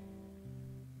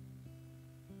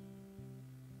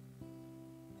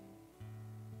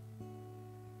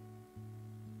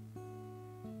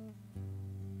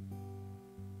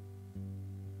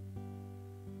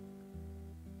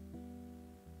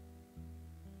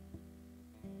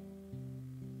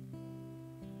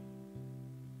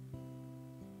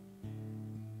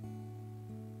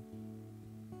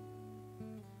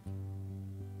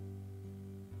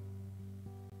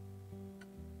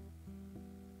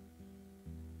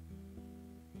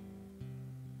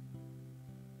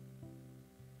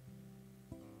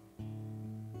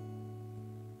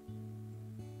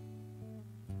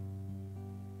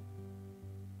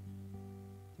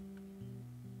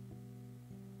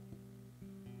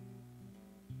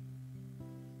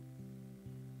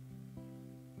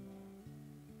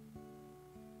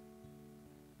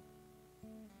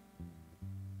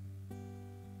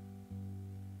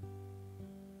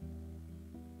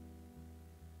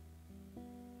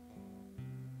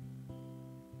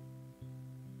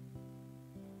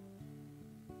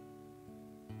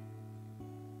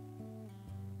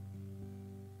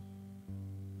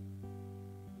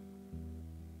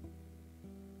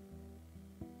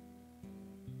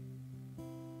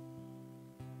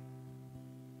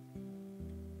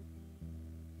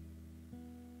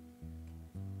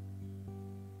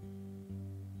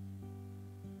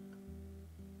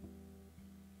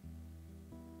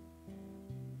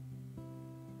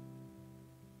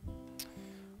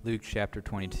 Luke chapter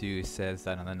 22 says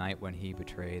that on the night when he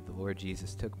betrayed, the Lord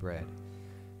Jesus took bread,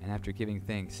 and after giving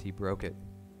thanks, he broke it.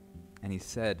 And he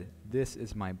said, "This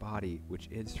is my body, which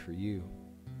is for you.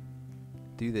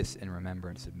 Do this in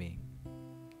remembrance of me."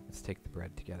 Let's take the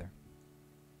bread together.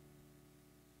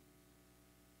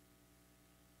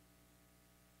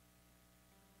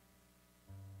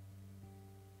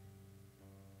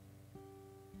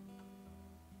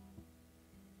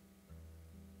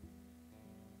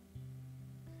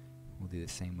 We'll do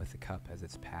the same with the cup as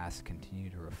it's passed. Continue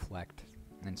to reflect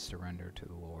and surrender to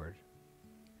the Lord,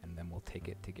 and then we'll take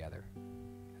it together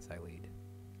as I lead.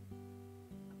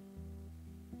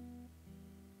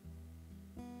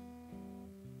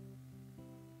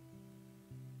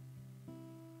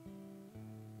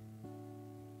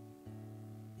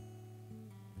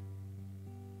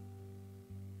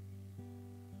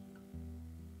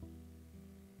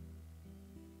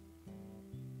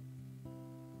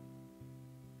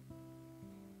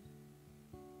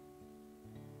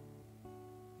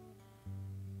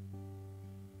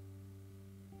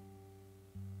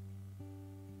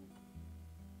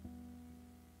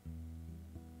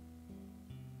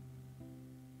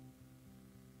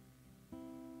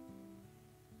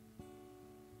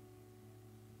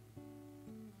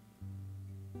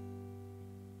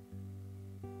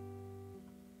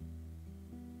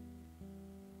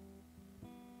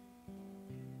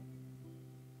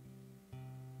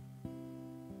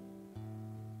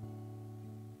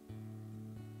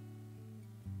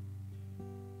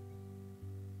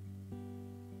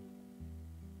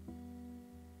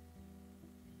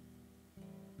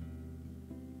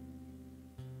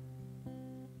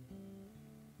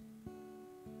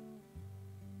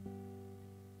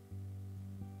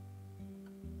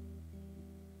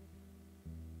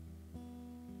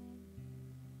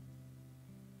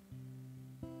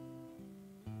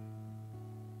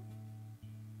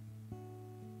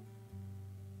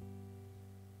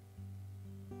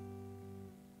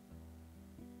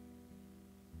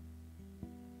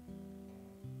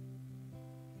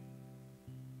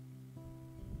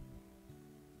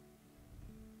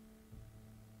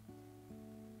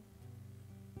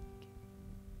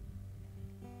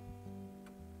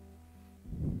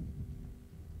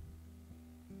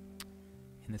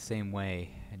 In the same way,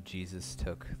 Jesus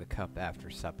took the cup after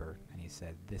supper, and he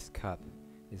said, "This cup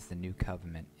is the new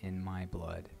covenant in my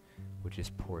blood, which is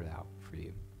poured out for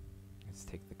you." Let's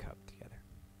take the cup together.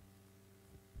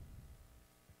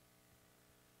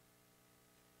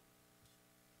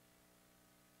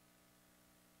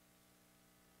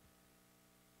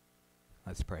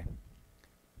 Let's pray.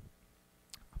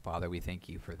 Father, we thank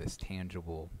you for this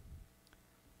tangible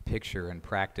picture and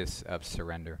practice of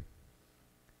surrender.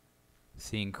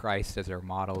 Seeing Christ as our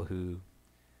model who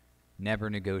never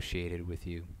negotiated with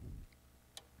you,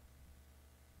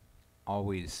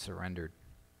 always surrendered.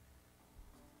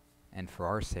 And for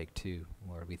our sake too,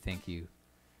 Lord, we thank you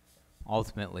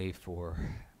ultimately for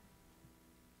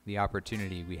the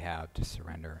opportunity we have to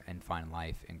surrender and find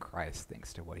life in Christ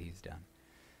thanks to what he's done.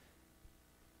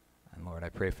 And Lord, I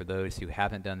pray for those who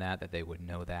haven't done that they would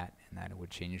know that and that it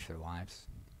would change their lives.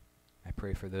 I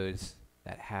pray for those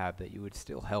that have, that you would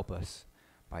still help us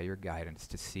by your guidance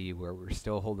to see where we're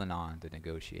still holding on to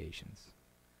negotiations.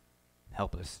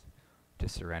 Help us to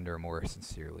surrender more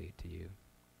sincerely to you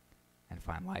and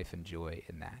find life and joy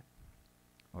in that.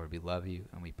 Lord, we love you,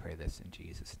 and we pray this in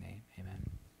Jesus' name. Amen.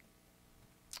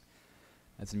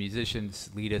 As the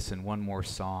musicians lead us in one more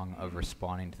song of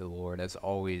responding to the Lord, as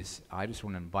always, I just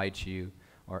want to invite you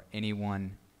or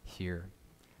anyone here,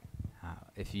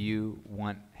 if you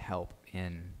want help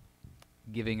in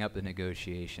giving up the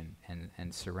negotiation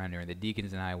and surrendering, the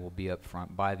deacons and I will be up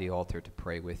front by the altar to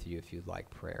pray with you if you'd like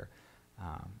prayer.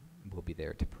 We'll be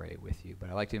there to pray with you. But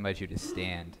I'd like to invite you to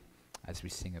stand as we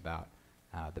sing about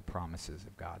the promises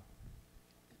of God.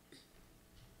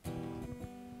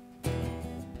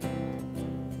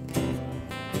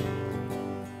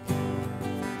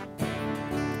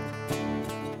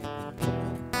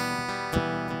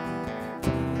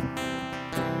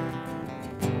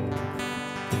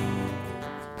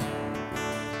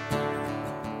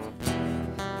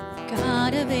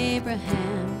 God of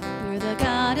Abraham, you're the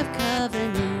God of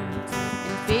covenant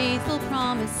and faithful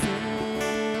promises.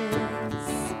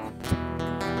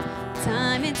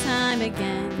 Time and time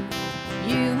again,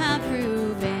 you have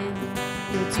proven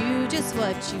you'll do just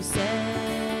what you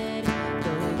said.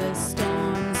 Though the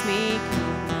storms may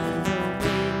come and the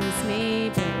winds may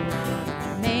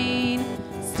blow, remain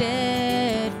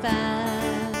steadfast.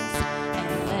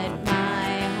 And let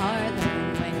my heart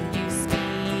learn when you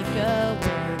speak a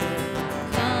word, it will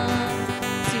come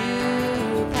to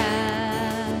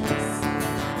pass.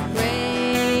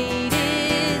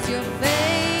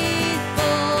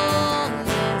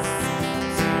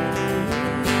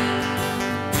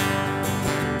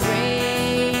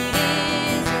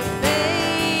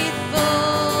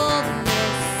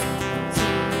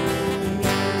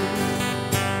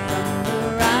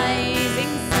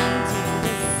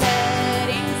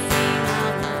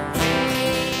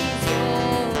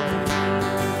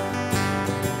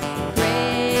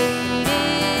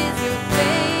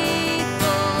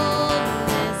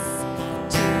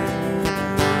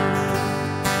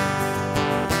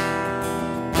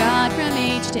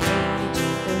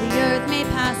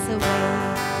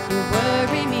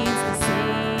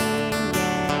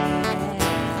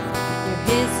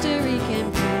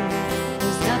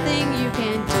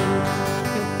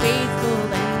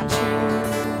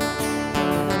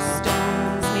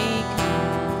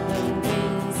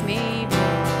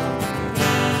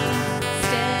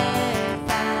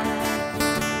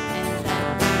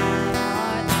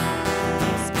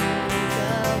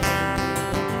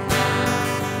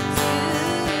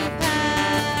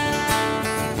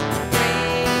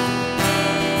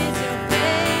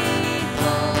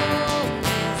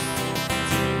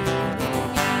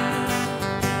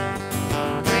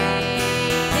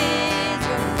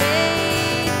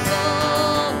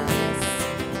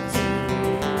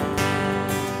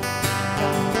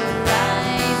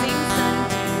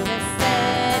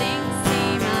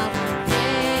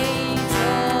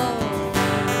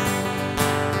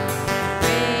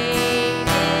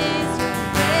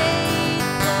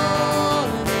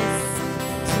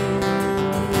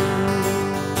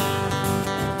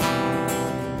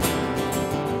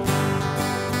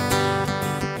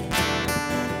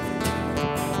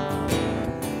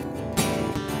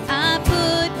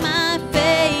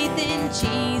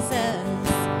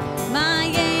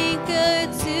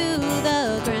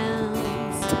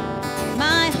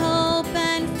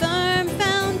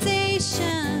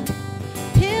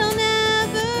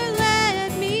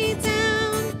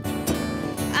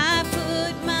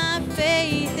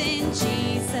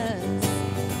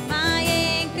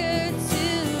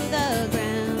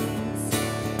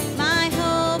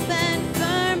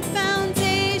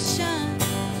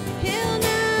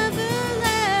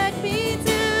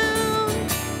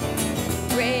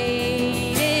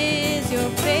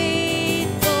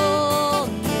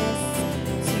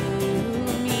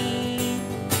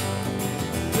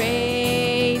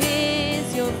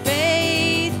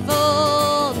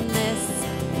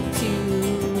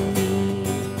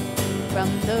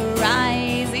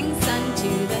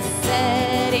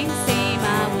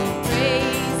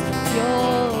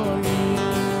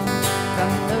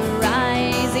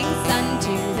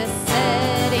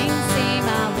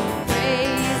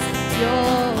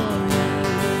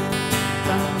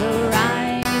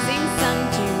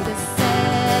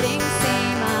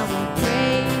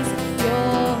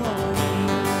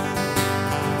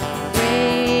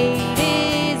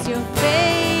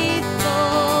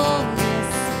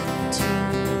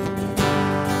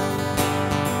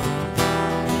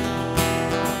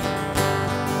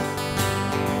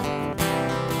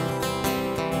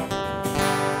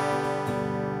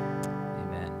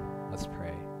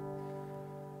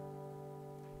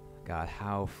 God,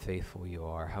 how faithful you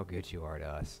are, how good you are to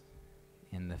us.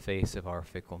 In the face of our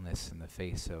fickleness, in the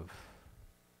face of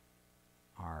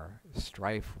our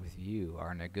strife with you,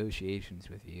 our negotiations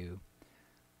with you,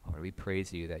 Lord, we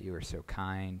praise you that you are so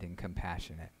kind and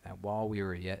compassionate, that while we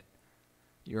were yet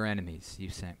your enemies, you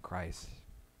sent Christ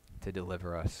to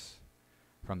deliver us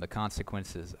from the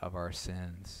consequences of our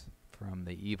sins, from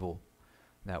the evil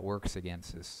that works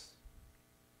against us.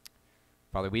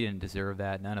 Father, we didn't deserve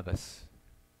that. None of us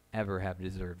ever have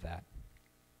deserved that.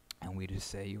 And we just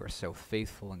say you are so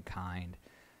faithful and kind,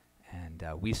 and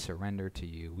we surrender to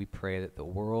you. We pray that the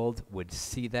world would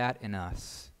see that in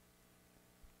us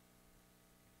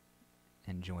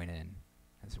and join in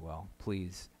as well.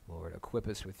 Please, Lord, equip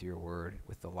us with your word,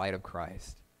 with the light of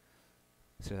Christ,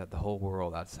 so that the whole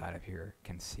world outside of here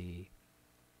can see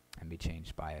and be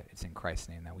changed by it. It's in Christ's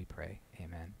name that we pray.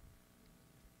 Amen.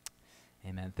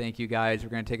 Amen. Thank you, guys.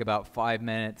 We're going to take about 5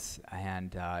 minutes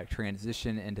and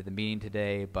transition into the meeting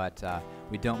today, but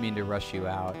we don't mean to rush you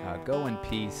out. Go in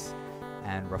peace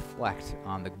and reflect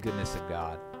on the goodness of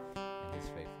God and his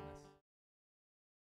faith.